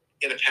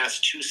in the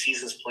past 2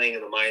 seasons playing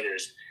in the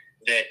minors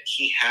that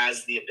he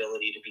has the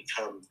ability to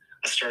become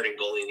a starting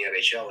goalie in the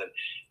NHL. And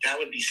that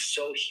would be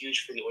so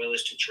huge for the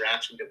Oilers to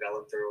draft and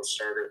develop their own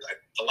starter.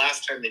 The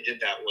last time they did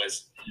that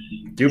was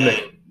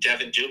Dubnyk.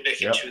 Devin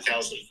Dubnyk in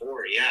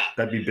 2004. Yeah.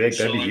 That'd be big.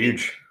 That'd be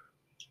huge.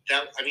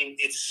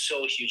 It's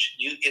so huge.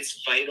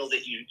 It's vital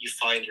that you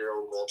find your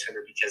own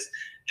goaltender, because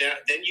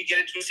then you get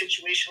into a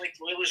situation like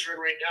the Oilers are in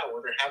right now,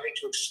 where they're having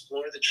to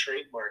explore the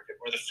trade market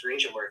or the free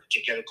agent market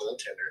to get a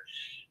goaltender,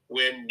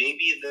 when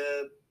maybe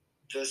the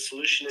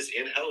solution is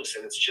in-house,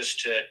 and it's just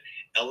to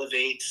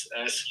elevate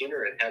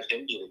Skinner and have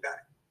him be the guy.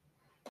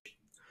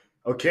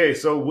 Okay,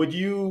 so would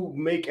you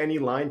make any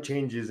line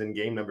changes in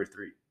game number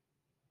 3?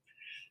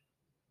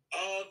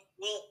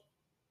 Well,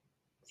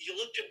 you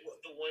looked at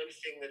the one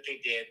thing that they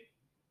did,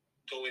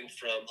 going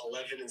from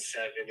 11-7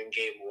 in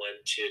game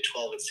 1 to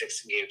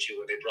 12-6 in game 2,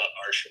 when they brought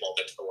Archibald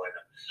into the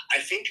lineup.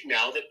 I think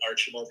now that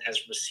Archibald has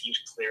received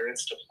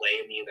clearance to play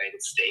in the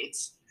United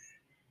States,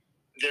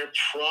 they're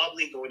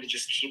probably going to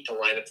just keep the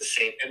lineup the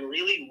same. And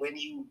really, when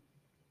you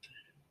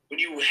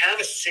have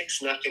a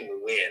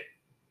 6-0 win,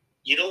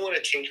 you don't want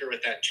to tinker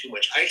with that too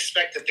much. I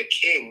expect that the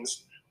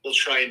Kings will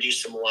try and do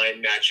some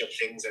line matchup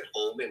things at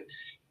home and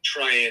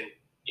try and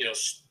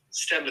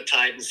stem the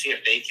tide and see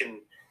if they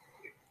can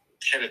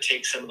kind of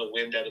take some of the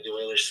wind out of the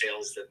Oilers'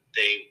 sails that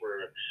they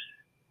were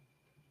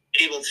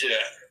able to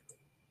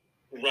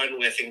run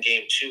with in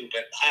game 2.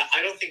 But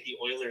I don't think the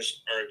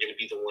Oilers are going to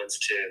be the ones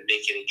to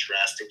make any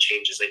drastic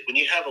changes. Like, when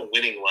you have a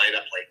winning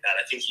lineup like that,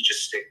 I think you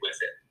just stick with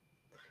it.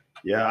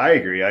 Yeah, I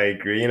agree.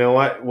 You know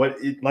what?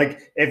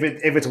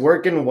 If it's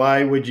working,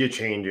 why would you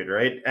change it,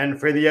 right? And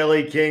for the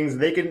LA Kings,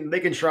 they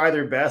can try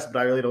their best, but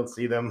I really don't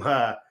see them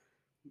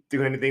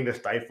do anything to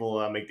stifle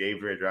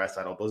McDavid or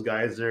Draisaitl. Those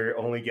guys are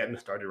only getting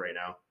started right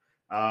now.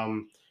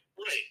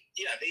 Right.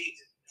 Yeah.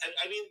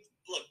 I mean,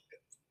 look,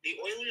 the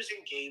Oilers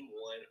in game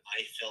one,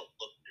 I felt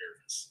looked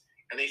nervous.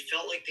 And they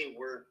felt like they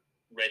weren't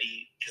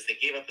ready because they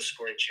gave up a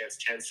scoring chance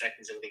 10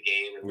 seconds into the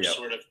game and were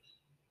sort of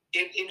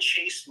in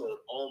chase mode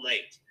all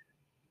night.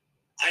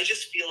 I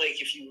just feel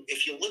like if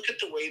you look at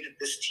the way that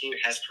this team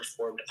has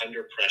performed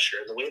under pressure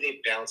and the way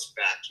they bounced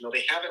back,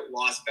 they haven't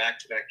lost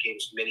back-to-back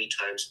games many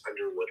times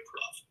under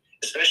Woodcroft,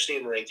 especially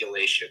in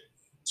regulation.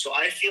 So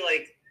I feel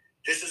like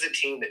this is a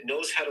team that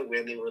knows how to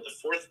win. They were the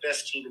fourth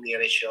best team in the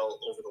NHL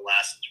over the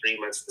last 3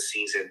 months of the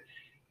season.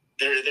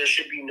 There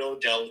should be no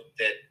doubt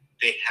that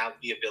they have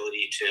the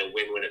ability to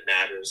win when it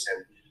matters.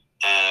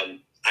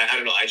 And I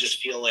don't know. I just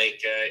feel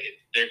like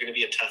they're going to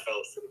be a tough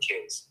out for the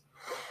Kings.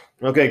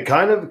 Okay,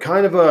 kind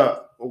of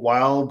a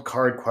wild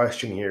card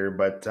question here,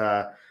 but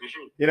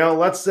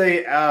let's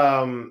say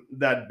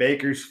that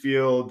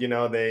Bakersfield,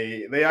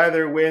 they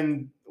either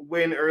win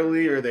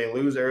early or they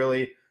lose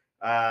early,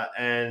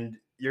 and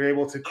you're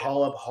able to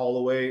call up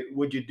Holloway.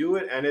 Would you do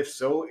it? And if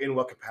so, in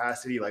what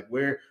capacity? Like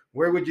where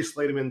would you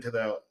slate him into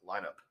the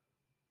lineup?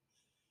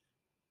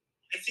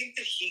 I think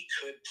that he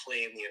could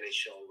play in the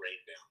NHL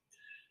right now.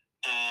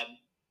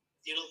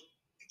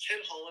 Ken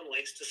Holland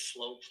likes to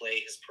slow play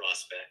his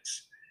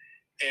prospects.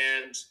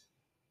 And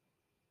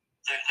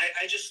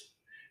I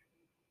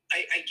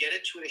get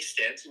it to an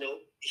extent.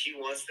 He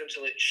wants them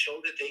to show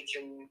that they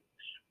can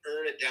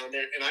earn it down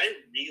there. And I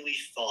really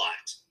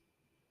thought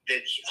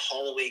that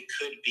Holloway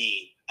could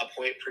be a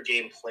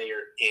point-per-game player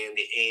in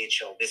the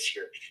AHL this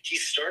year. He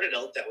started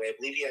out that way. I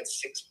believe he had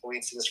 6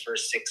 points in his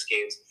first 6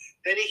 games.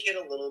 Then he hit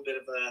a little bit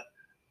of a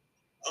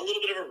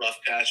rough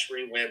patch where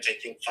he went, I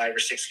think, 5 or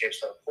 6 games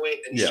without a point,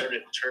 and he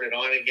started to turn it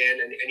on again,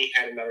 and he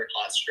had another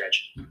hot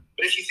stretch.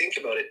 But if you think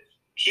about it,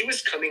 he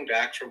was coming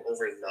back from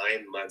over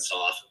 9 months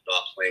off of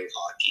not playing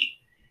hockey.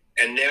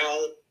 And now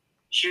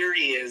here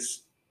he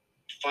is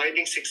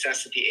finding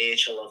success at the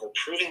AHL level,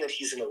 proving that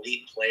he's an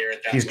elite player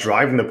at that He's level.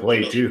 driving the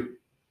play too.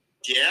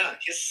 Yeah,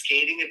 his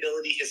skating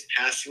ability, his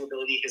passing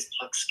ability, his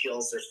puck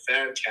skills, they're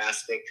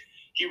fantastic.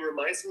 He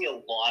reminds me a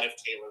lot of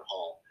Taylor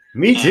Hall.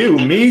 Me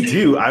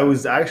too. I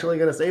was actually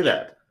going to say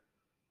that.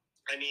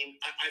 I mean,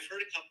 I've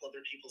heard a couple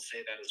other people say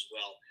that as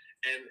well.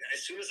 And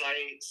as soon as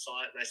I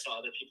saw it and I saw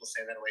other people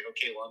say that, I'm like,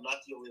 okay, well, I'm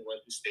not the only one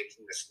who's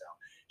thinking this now.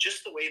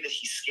 Just the way that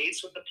he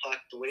skates with the puck,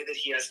 the way that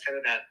he has kind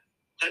of that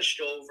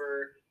hunched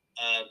over,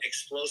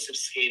 explosive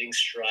skating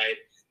stride.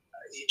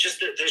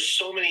 There's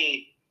so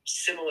many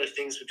similar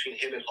things between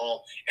him and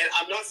Hall. And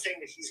I'm not saying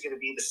that he's going to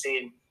be the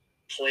same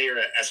player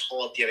as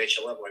Hall at the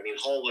NHL level. I mean,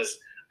 Hall was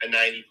a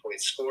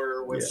 90-point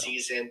scorer one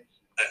season,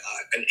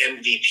 an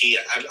MVP.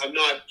 I'm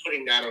not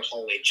putting that on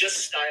Holloway,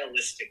 just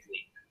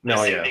stylistically.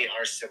 They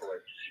are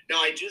similar. Now,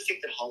 I do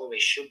think that Holloway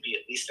should be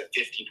at least a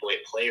 50-point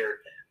player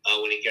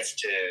when he gets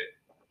to,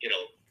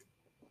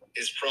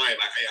 his prime.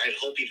 I'd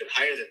hope even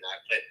higher than that.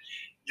 But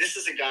this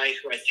is a guy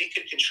who I think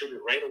could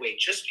contribute right away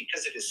just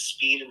because of his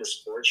speed and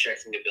his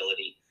forechecking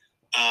ability.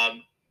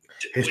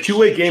 His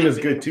two-way game is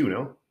good too,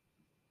 no?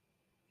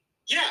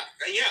 Yeah.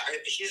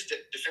 He's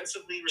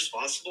defensively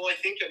responsible, I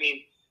think. I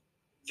mean,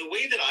 the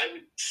way that I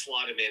would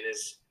slot him in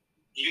is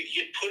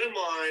you'd put him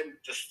on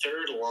the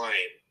third line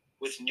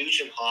with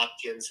Nugent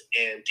Hopkins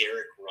and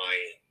Derek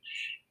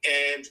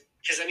Ryan. And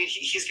because, I mean,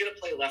 he's going to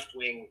play left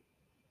wing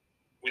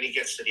when he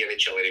gets to the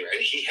NHL anyway.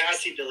 And he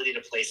has the ability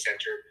to play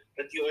center,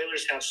 but the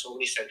Oilers have so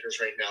many centers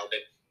right now that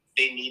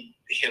they need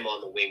him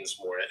on the wings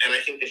more. And I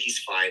think that he's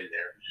fine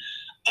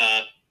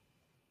there.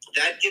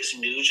 That gives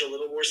Nuge a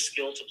little more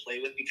skill to play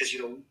with because,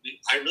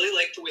 I really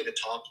like the way the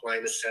top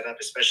line is set up,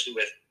 especially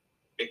with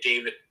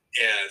McDavid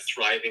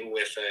thriving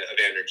with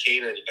Evander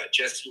Kane, and you've got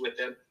Jesse with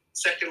them.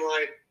 Second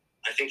line,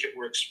 I think it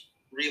works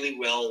really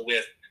well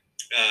with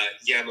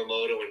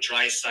Yamamoto and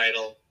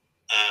Draisaitl,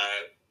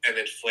 and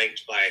then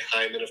flanked by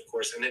Hyman, of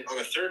course. And then on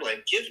the third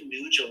line, give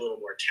Nuge a little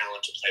more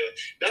talent to play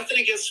with. Nothing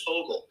against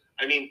Foegele.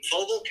 I mean,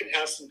 Foegele can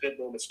have some good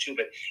moments too,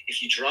 but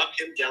if you drop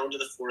him down to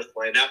the fourth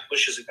line, that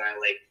pushes a guy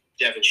like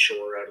Devin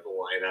Shore out of the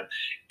lineup.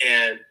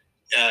 And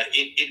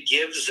it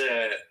gives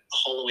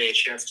Holloway a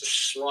chance to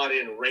slot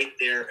in right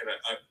there in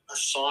a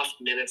soft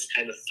minutes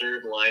kind of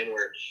third line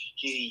where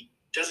he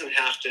doesn't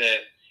have to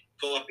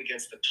go up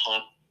against the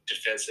top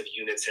defensive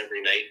units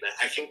every night. And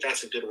I think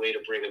that's a good way to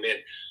bring him in.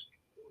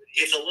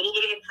 It's a little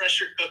bit of a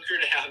pressure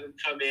cooker to have him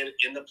come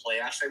in the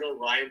playoffs. I know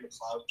Ryan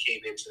McLeod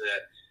came into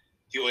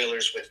the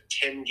Oilers with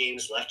 10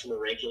 games left in the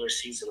regular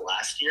season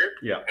last year.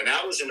 Yeah. And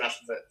that was enough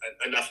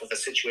of a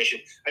situation.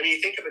 I mean,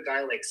 you think of a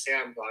guy like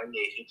Sam Gagner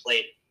who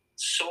played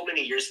so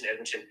many years in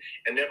Edmonton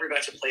and never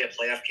got to play a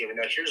playoff game. And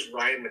now here's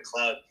Ryan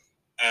McLeod.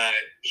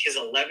 His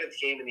 11th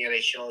game in the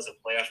NHL is a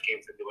playoff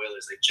game for the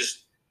Oilers. Like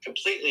just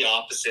completely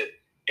opposite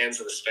ends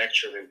of the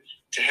spectrum. And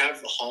to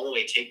have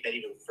Holloway take that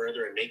even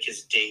further and make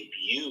his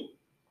debut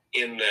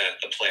in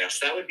the playoffs,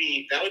 that would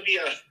be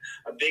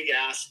a big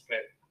ask, but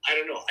I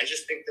don't know. I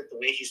just think that the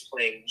way he's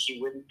playing, he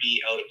wouldn't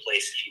be out of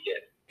place if he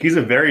did. He's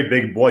a very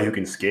big boy who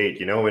can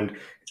skate, and on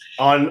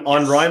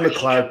Ryan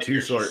McLeod too.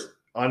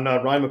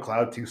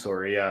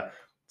 Sorry, yeah.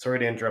 Sorry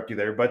to interrupt you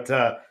there, but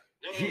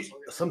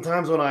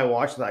Sometimes when I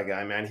watch that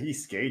guy, man, he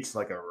skates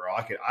like a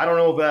rocket. I don't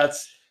know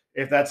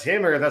if that's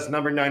him or if that's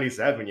number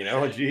 97. You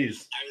know,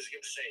 jeez. I was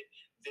gonna say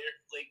they're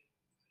like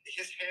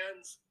his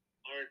hands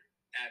aren't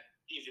at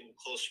even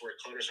close to where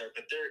Connor's are,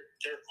 but there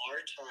are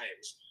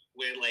times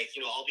when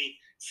I'll be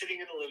sitting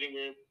in the living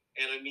room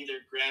and I'm either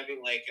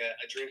grabbing like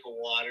a drink of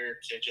water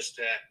to just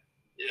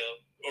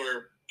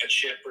or a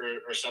chip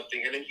or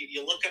something, and then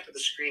you look up at the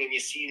screen and you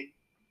see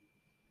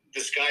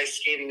this guy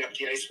skating up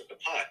the ice with the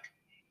puck.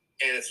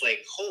 And it's like,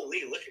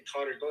 holy, look at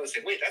Connor going. It's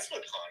like, wait, that's not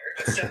Connor.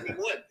 That's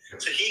 71.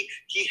 So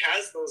he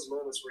has those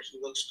moments where he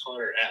looks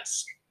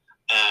Connor-esque.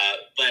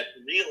 But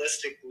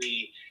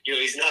realistically,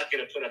 he's not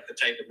going to put up the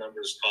type of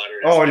numbers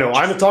Connor is. Oh, no,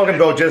 I'm talking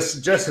about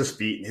just his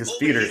feet. His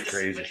feet are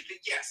crazy.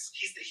 Yes,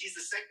 he's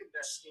the second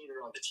best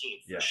skater on the team,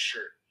 for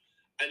sure.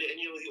 And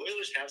the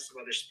Oilers have some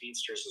other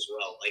speedsters as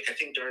well. Like, I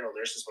think Darnell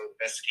Nurse is one of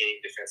the best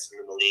skating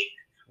defensemen in the league.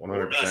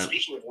 100%.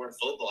 Speaking of Warren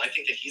Fogle, I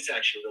think that he's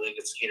actually a really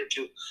good skater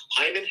too.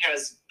 Hyman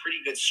has pretty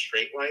good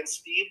straight line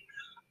speed,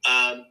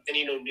 and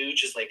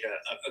Nuge is like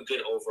a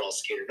good overall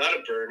skater, not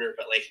a burner,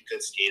 but like a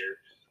good skater.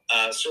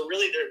 So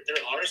really,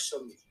 there are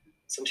some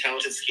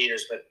talented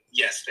skaters, but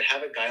yes, to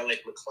have a guy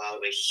like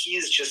McLeod, like he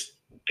is just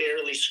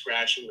barely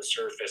scratching the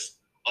surface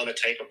on the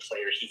type of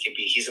player he can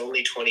be. He's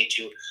only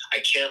 22. I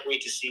can't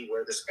wait to see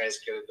where this guy's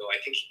going to go. I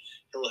think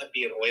he'll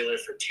be an Oiler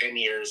for 10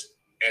 years.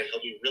 And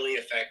he'll be really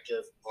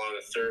effective on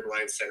a third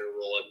line center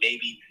role and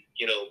maybe,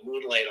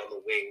 moonlight on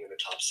the wing in the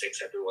top six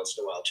every once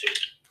in a while too.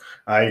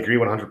 I agree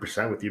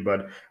 100% with you,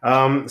 bud.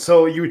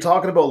 So you were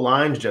talking about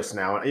lines just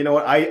now. You know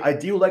what? I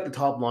do like the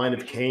top line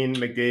of Kane,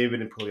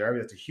 McDavid, and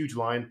Puljujärvi. That's a huge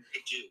line. I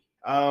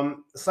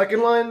do.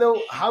 Second line though,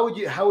 how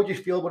would you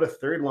feel about a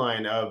third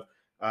line of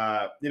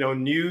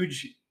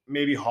Nuge,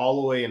 maybe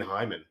Holloway and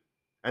Hyman,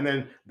 and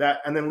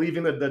then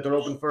leaving the door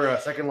open for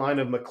a second line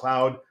of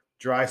McLeod,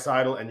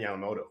 Draisaitl, and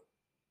Yamamoto?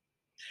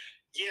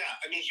 Yeah,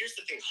 I mean, here's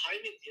the thing.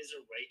 Hyman is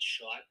a right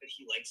shot, but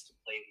he likes to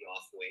play the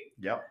off wing.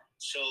 Yep.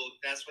 So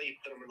that's why you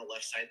put him on the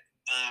left side.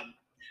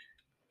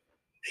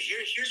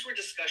 Here's where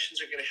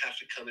discussions are going to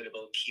have to come in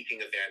about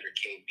keeping Evander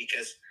Kane,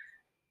 because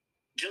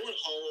Dylan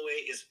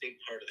Holloway is a big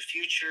part of the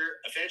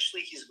future.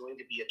 Eventually, he's going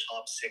to be a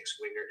top six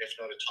winger, if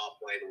not a top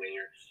line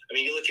winger. I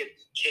mean, you look at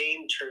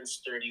Kane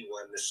turns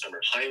 31 this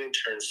summer. Hyman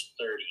turns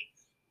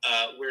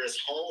 30, whereas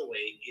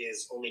Holloway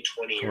is only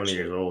 20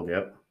 years old.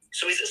 Yep.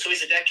 So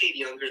he's a decade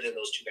younger than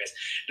those two guys.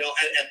 Now,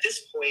 at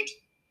this point,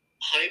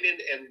 Hyman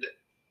and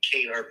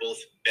Kane are both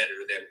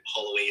better than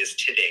Holloway is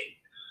today.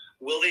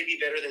 Will they be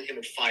better than him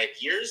in 5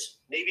 years?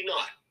 Maybe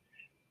not.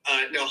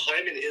 Now,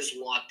 Hyman is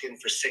locked in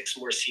for 6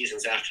 more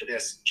seasons after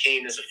this.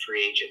 Kane is a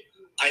free agent.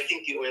 I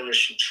think the Oilers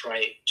should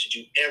try to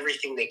do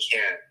everything they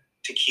can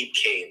to keep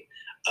Kane.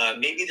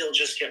 Maybe they'll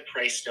just get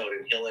priced out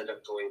and he'll end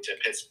up going to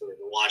Pittsburgh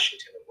or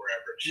Washington or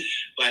wherever.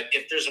 But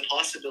if there's a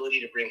possibility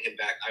to bring him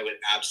back, I would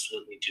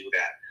absolutely do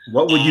that.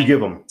 What would you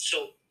give him?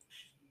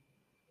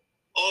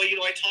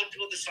 I talked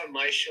about this on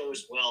my show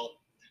as well.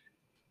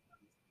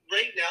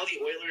 Right now, the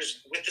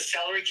Oilers, with the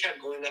salary cap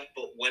going up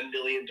about $1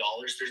 million,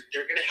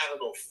 they're going to have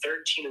about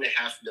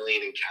 $13.5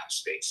 million in cap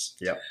space.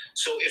 Yeah.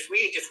 So if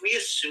we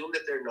assume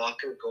that they're not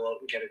going to go out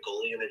and get a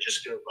goalie and they're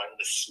just going to run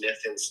with Smith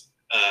and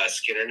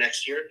Skinner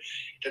next year,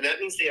 then that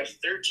means they have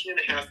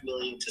 $13.5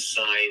 million to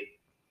sign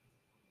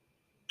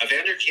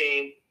Evander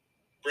Kane,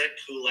 Brett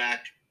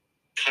Kulak,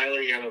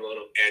 Kyler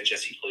Yamamoto, and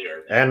Jesse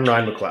Puljujärvi. And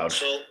Ryan McLeod.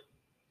 So,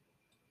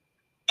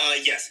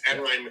 yes, and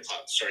Ryan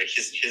McLeod. Sorry,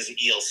 his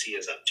ELC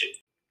is up too.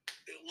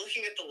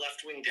 Looking at the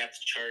left wing depth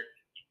chart,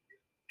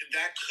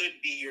 that could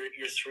be your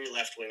 3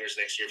 left wingers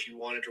next year if you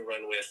wanted to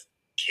run with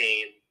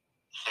Kane,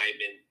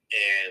 Hyman,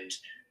 and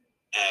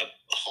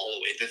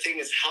Holloway. The thing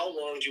is, how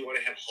long do you want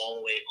to have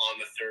Holloway on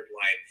the third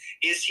line?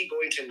 Is he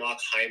going to knock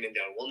Hyman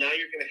down? Well, now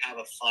you're going to have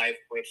a $5.5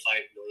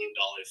 million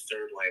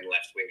third line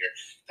left winger.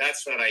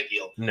 That's not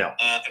ideal. No.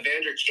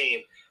 Evander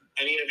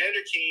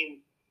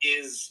Kane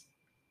is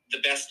the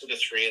best of the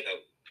 3 of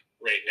them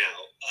right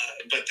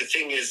now. But the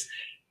thing is,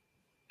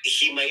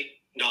 he might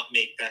not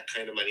make that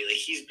kind of money. Like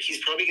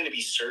he's probably going to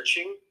be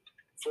searching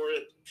for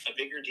a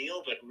bigger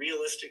deal, but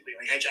realistically,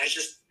 I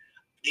just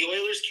the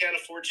Oilers can't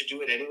afford to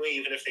do it anyway,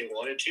 even if they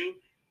wanted to.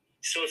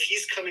 So if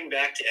he's coming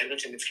back to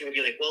Edmonton, it's going to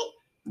be like, well,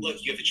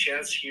 look, you have a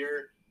chance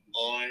here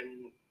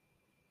on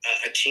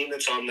a team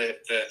that's on the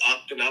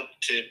up and up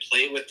to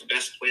play with the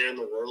best player in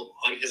the world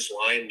on his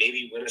line,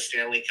 maybe win a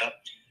Stanley Cup.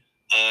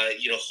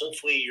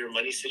 Hopefully your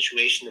money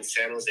situation in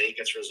San Jose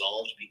gets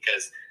resolved,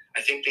 because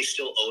I think they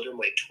still owed him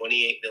like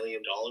 $28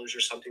 million or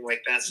something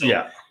like that. So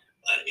yeah.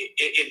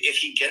 If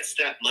he gets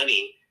that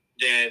money,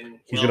 then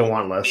he's going to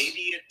want less.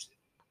 Maybe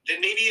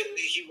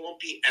he won't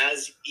be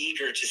as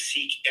eager to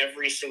seek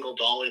every single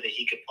dollar that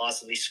he could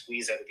possibly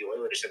squeeze out of the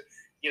Oilers. And,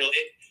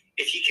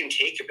 if he can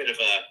take a bit of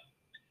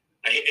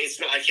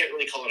I can't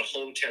really call it a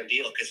hometown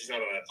deal because he's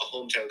not a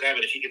hometown guy,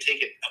 but if he could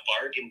take a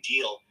bargain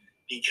deal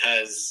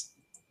because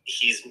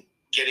he's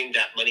getting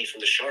that money from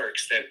the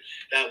Sharks, then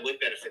that would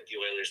benefit the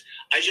Oilers.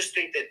 I just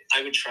think that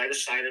I would try to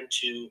sign him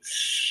to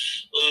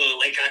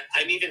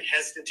I'm even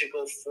hesitant to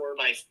go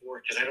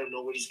 4x4 because I don't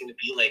know what he's going to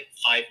be like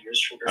 5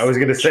 years from now. I was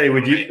going to say,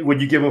 would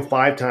you give him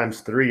 5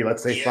 times 3?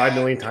 Let's say 5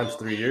 million times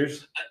 3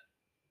 years.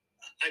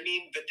 I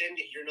mean, but then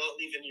you're not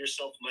leaving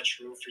yourself much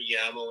room for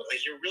Yamo.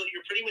 Like you're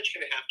pretty much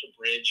going to have to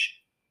bridge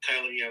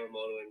Kyler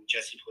Yamamoto and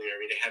Jesse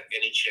Puljujarvi to have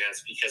any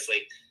chance because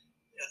like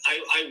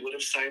I would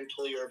have signed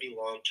Puljujarvi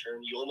long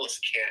term. You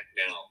almost can't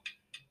now,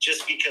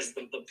 just because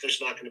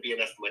there's not going to be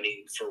enough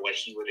money for what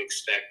he would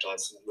expect on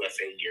some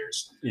UFA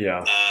years.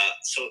 Yeah.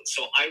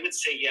 So I would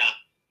say, yeah,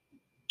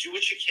 do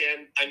what you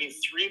can. I mean,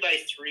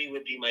 3x3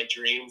 would be my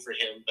dream for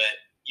him, but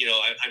you know,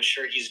 I'm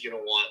sure he's going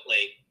to want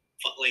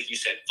like you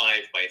said,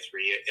 5x3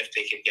 if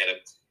they could get him.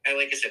 And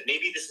like I said,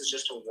 maybe this is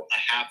just a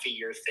half a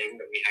year thing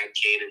that we had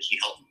Kane and he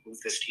helped move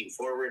this team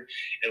forward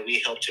and we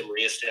helped him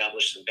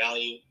reestablish some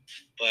value.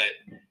 But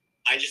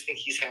I just think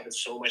he's having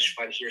so much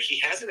fun here. He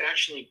hasn't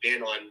actually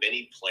been on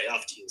many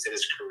playoff teams in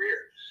his career.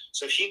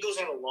 So if he goes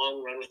on a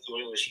long run with the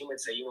Oilers, he might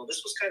say, you know,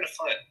 this was kind of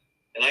fun.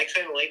 And I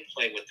kind of like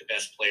playing with the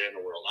best player in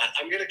the world.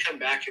 I'm going to come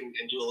back and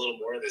do a little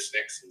more of this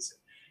next season.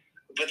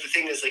 But the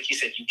thing is, like you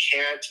said, you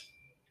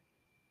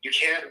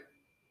can't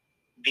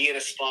be in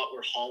a spot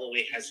where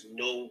Holloway has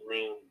no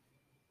room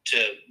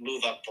to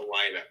move up the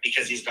lineup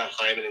because he's got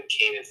Hyman and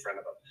Kane in front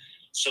of him.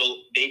 So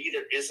maybe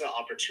there is an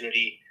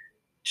opportunity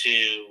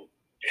to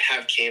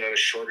have Kane on a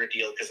shorter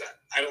deal because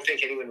I don't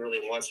think anyone really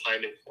wants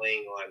Hyman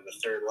playing on the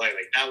third line.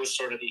 Like that was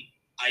sort of the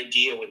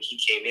idea when he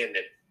came in,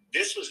 that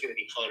this was going to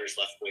be Connor's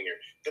left winger.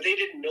 But they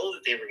didn't know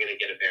that they were going to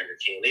get a Vander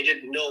Kane. They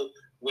didn't know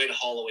when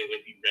Holloway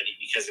would be ready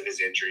because of his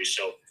injury.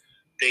 So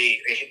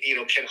they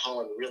Ken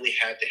Holland really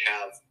had to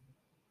have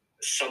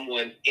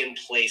someone in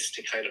place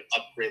to kind of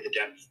upgrade the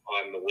depth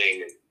on the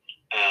wing. And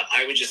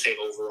I would just say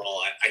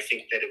overall, I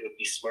think that it would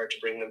be smart to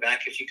bring them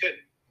back if you could.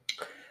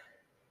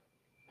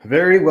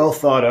 Very well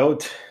thought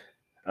out.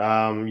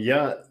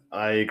 Yeah,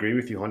 I agree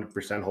with you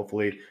 100%.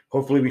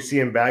 Hopefully we see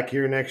him back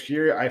here next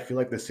year. I feel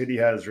like the city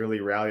has really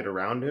rallied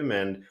around him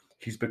and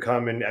he's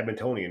become an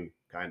Edmontonian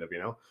kind of, you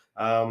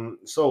know.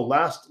 So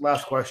last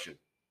question.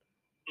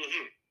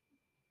 Mm-hmm.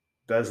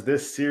 Does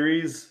this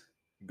series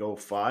go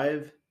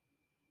 5,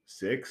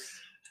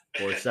 6,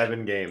 or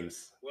 7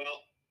 games? Well,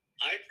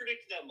 I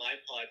predicted on my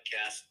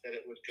podcast that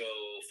it would go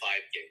 5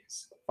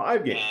 games.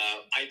 5 games.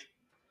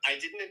 I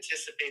didn't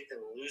anticipate them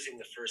losing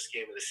the first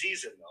game of the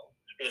season, though,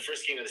 or the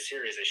first game of the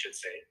series, I should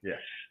say. Yeah.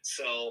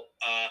 So,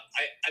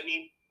 I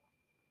mean,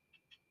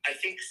 I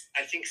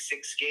think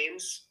 6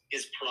 games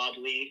is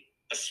probably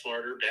a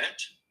smarter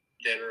bet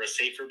or a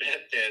safer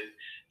bet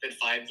than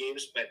 5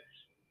 games. But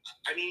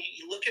I mean,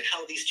 you look at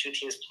how these two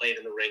teams played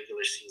in the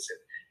regular season.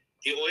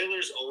 The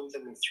Oilers owned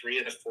them in 3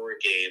 of the 4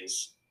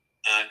 games,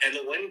 and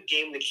the one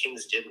game the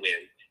Kings did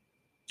win,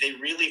 they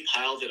really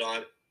piled it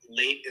on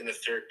late in the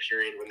third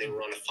period when they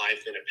were on a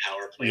 5-minute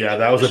power play. Yeah,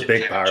 that was a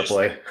big power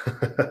play.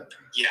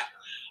 Yeah.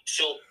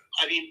 So,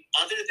 I mean,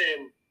 other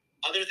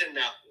than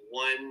that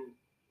one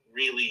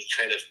really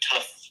kind of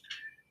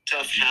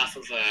tough half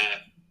of a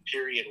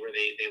period where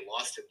they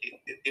lost it,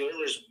 the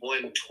Oilers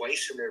won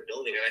twice in their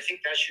building, and I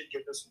think that should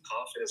give them some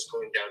confidence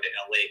going down to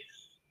LA.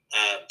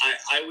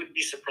 I wouldn't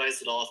be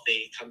surprised at all if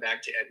they come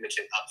back to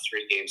Edmonton up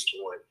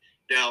 3-1.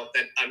 Now,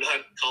 that I'm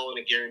not calling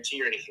a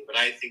guarantee or anything, but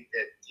I think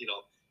that, you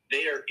know,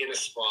 they are in a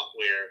spot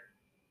where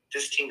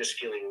this team is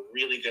feeling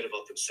really good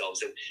about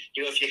themselves. And,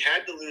 you know, if you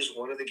had to lose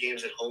one of the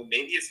games at home,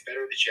 maybe it's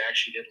better that you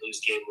actually did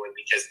lose game 1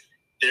 because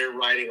they're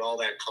riding all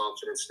that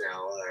confidence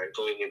now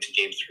going into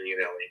game 3 in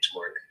LA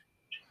tomorrow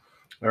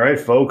night. All right,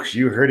 folks,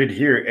 you heard it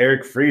here.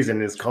 Eric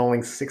Friesen is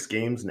calling 6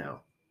 games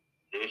now.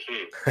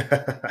 Mm-hmm.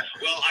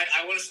 Well,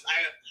 I want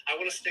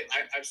to stick.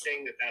 I'm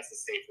saying that that's a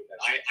safer bet.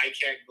 I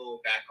can't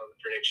go back on the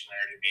prediction I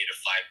already made of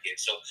 5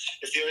 games. So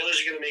if the Oilers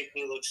are going to make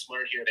me look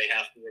smart here, they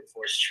have to win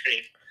 4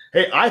 straight.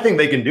 Hey, I think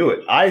they can do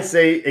it. I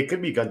say it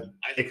could be done.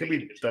 It could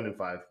be done in 5.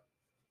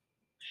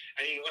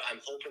 I mean, I'm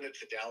hoping that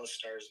the Dallas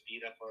Stars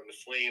beat up on the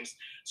Flames.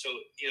 So,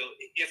 you know,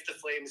 if the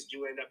Flames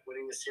do end up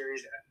winning the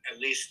series, at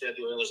least the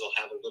Oilers will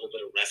have a little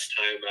bit of rest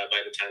time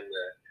by the time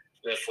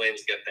the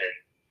Flames get there.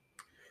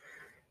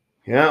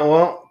 Yeah,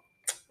 well,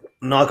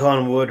 knock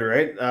on wood,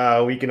 right?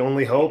 We can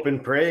only hope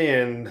and pray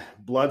and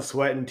blood,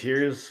 sweat, and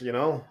tears, you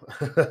know?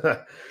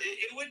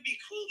 It would be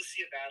cool to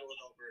see a Battle of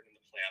Alberta in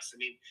the playoffs. I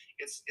mean,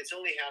 it's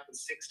only happened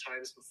 6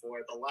 times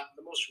before.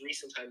 The most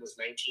recent time was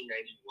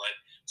 1991.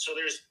 So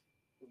there's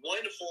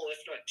one whole,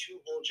 if not 2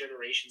 whole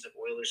generations of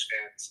Oilers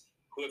fans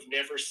who have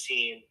never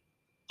seen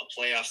a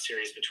playoff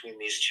series between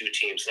these 2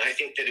 teams. And I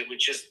think that it would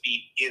just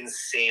be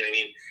insane. I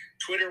mean,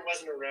 Twitter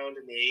wasn't around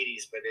in the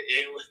 80s, but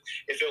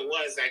if it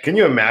was... Can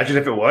you imagine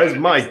if it was?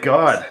 My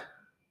God.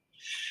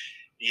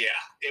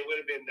 Yeah, it would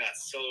have been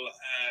nuts. So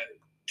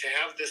to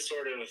have this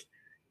sort of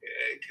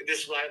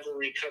this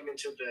rivalry come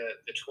into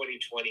the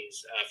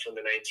 2020s from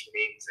the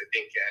 1980s, I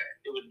think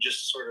it would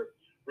just sort of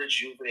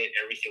rejuvenate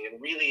everything.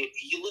 And really,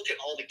 you look at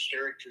all the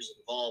characters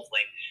involved,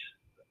 like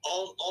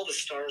all the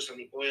stars on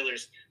the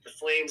Oilers, the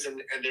Flames,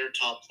 and their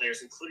top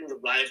players, including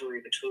the rivalry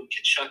between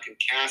Tkachuk and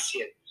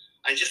Kassian.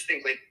 I just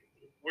think like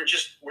we're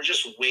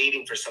just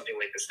waiting for something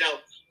like this. Now,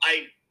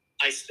 I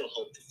I still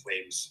hope the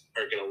Flames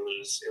are going to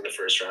lose in the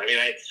first round. I mean,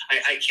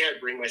 I can't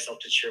bring myself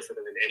to cheer for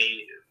them in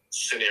any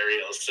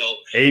scenario. So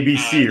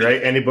ABC,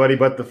 right? Anybody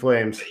but the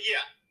Flames.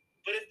 Yeah,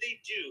 but if they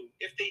do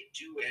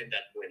end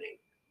up winning,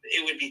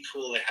 it would be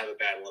cool to have a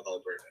battle of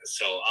Alberta.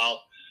 So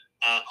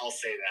I'll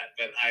say that,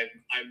 but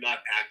I'm not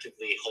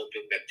actively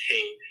hoping that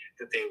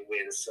they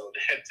win, so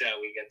that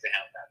we get to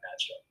have that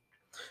matchup.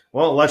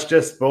 Well, let's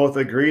just both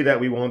agree that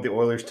we want the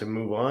Oilers to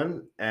move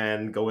on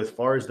and go as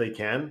far as they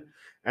can.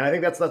 And I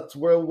think that's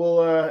where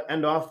we'll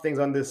end off things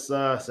on this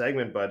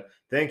segment. But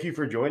thank you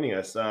for joining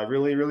us.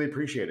 Really, really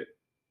appreciate it.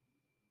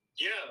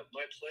 Yeah,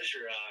 my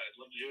pleasure. I'd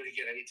love to do it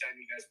again anytime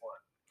you guys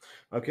want.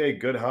 Okay,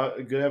 good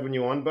having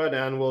you on, bud,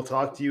 and we'll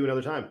talk to you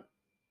another time.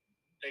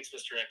 Thanks,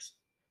 Mr. X.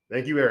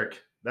 Thank you,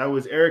 Eric. That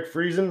was Eric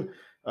Friesen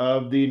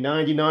of the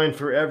 99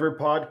 Forever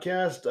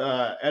podcast,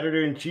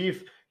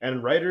 editor-in-chief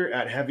and writer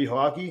at Heavy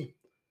Hockey.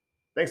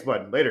 Thanks,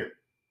 bud. Later.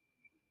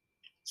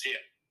 See ya.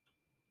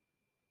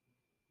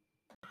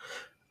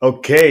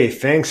 Okay,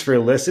 thanks for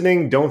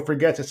listening. Don't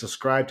forget to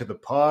subscribe to the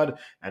pod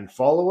and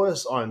follow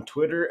us on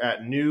Twitter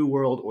at New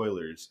World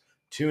Oilers.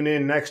 Tune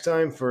in next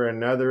time for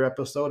another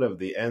episode of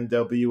the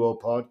NWO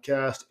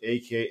podcast,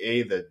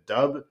 aka The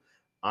Dub.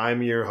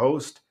 I'm your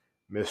host,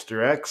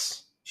 Mr.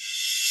 X,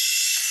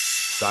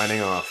 signing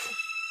off.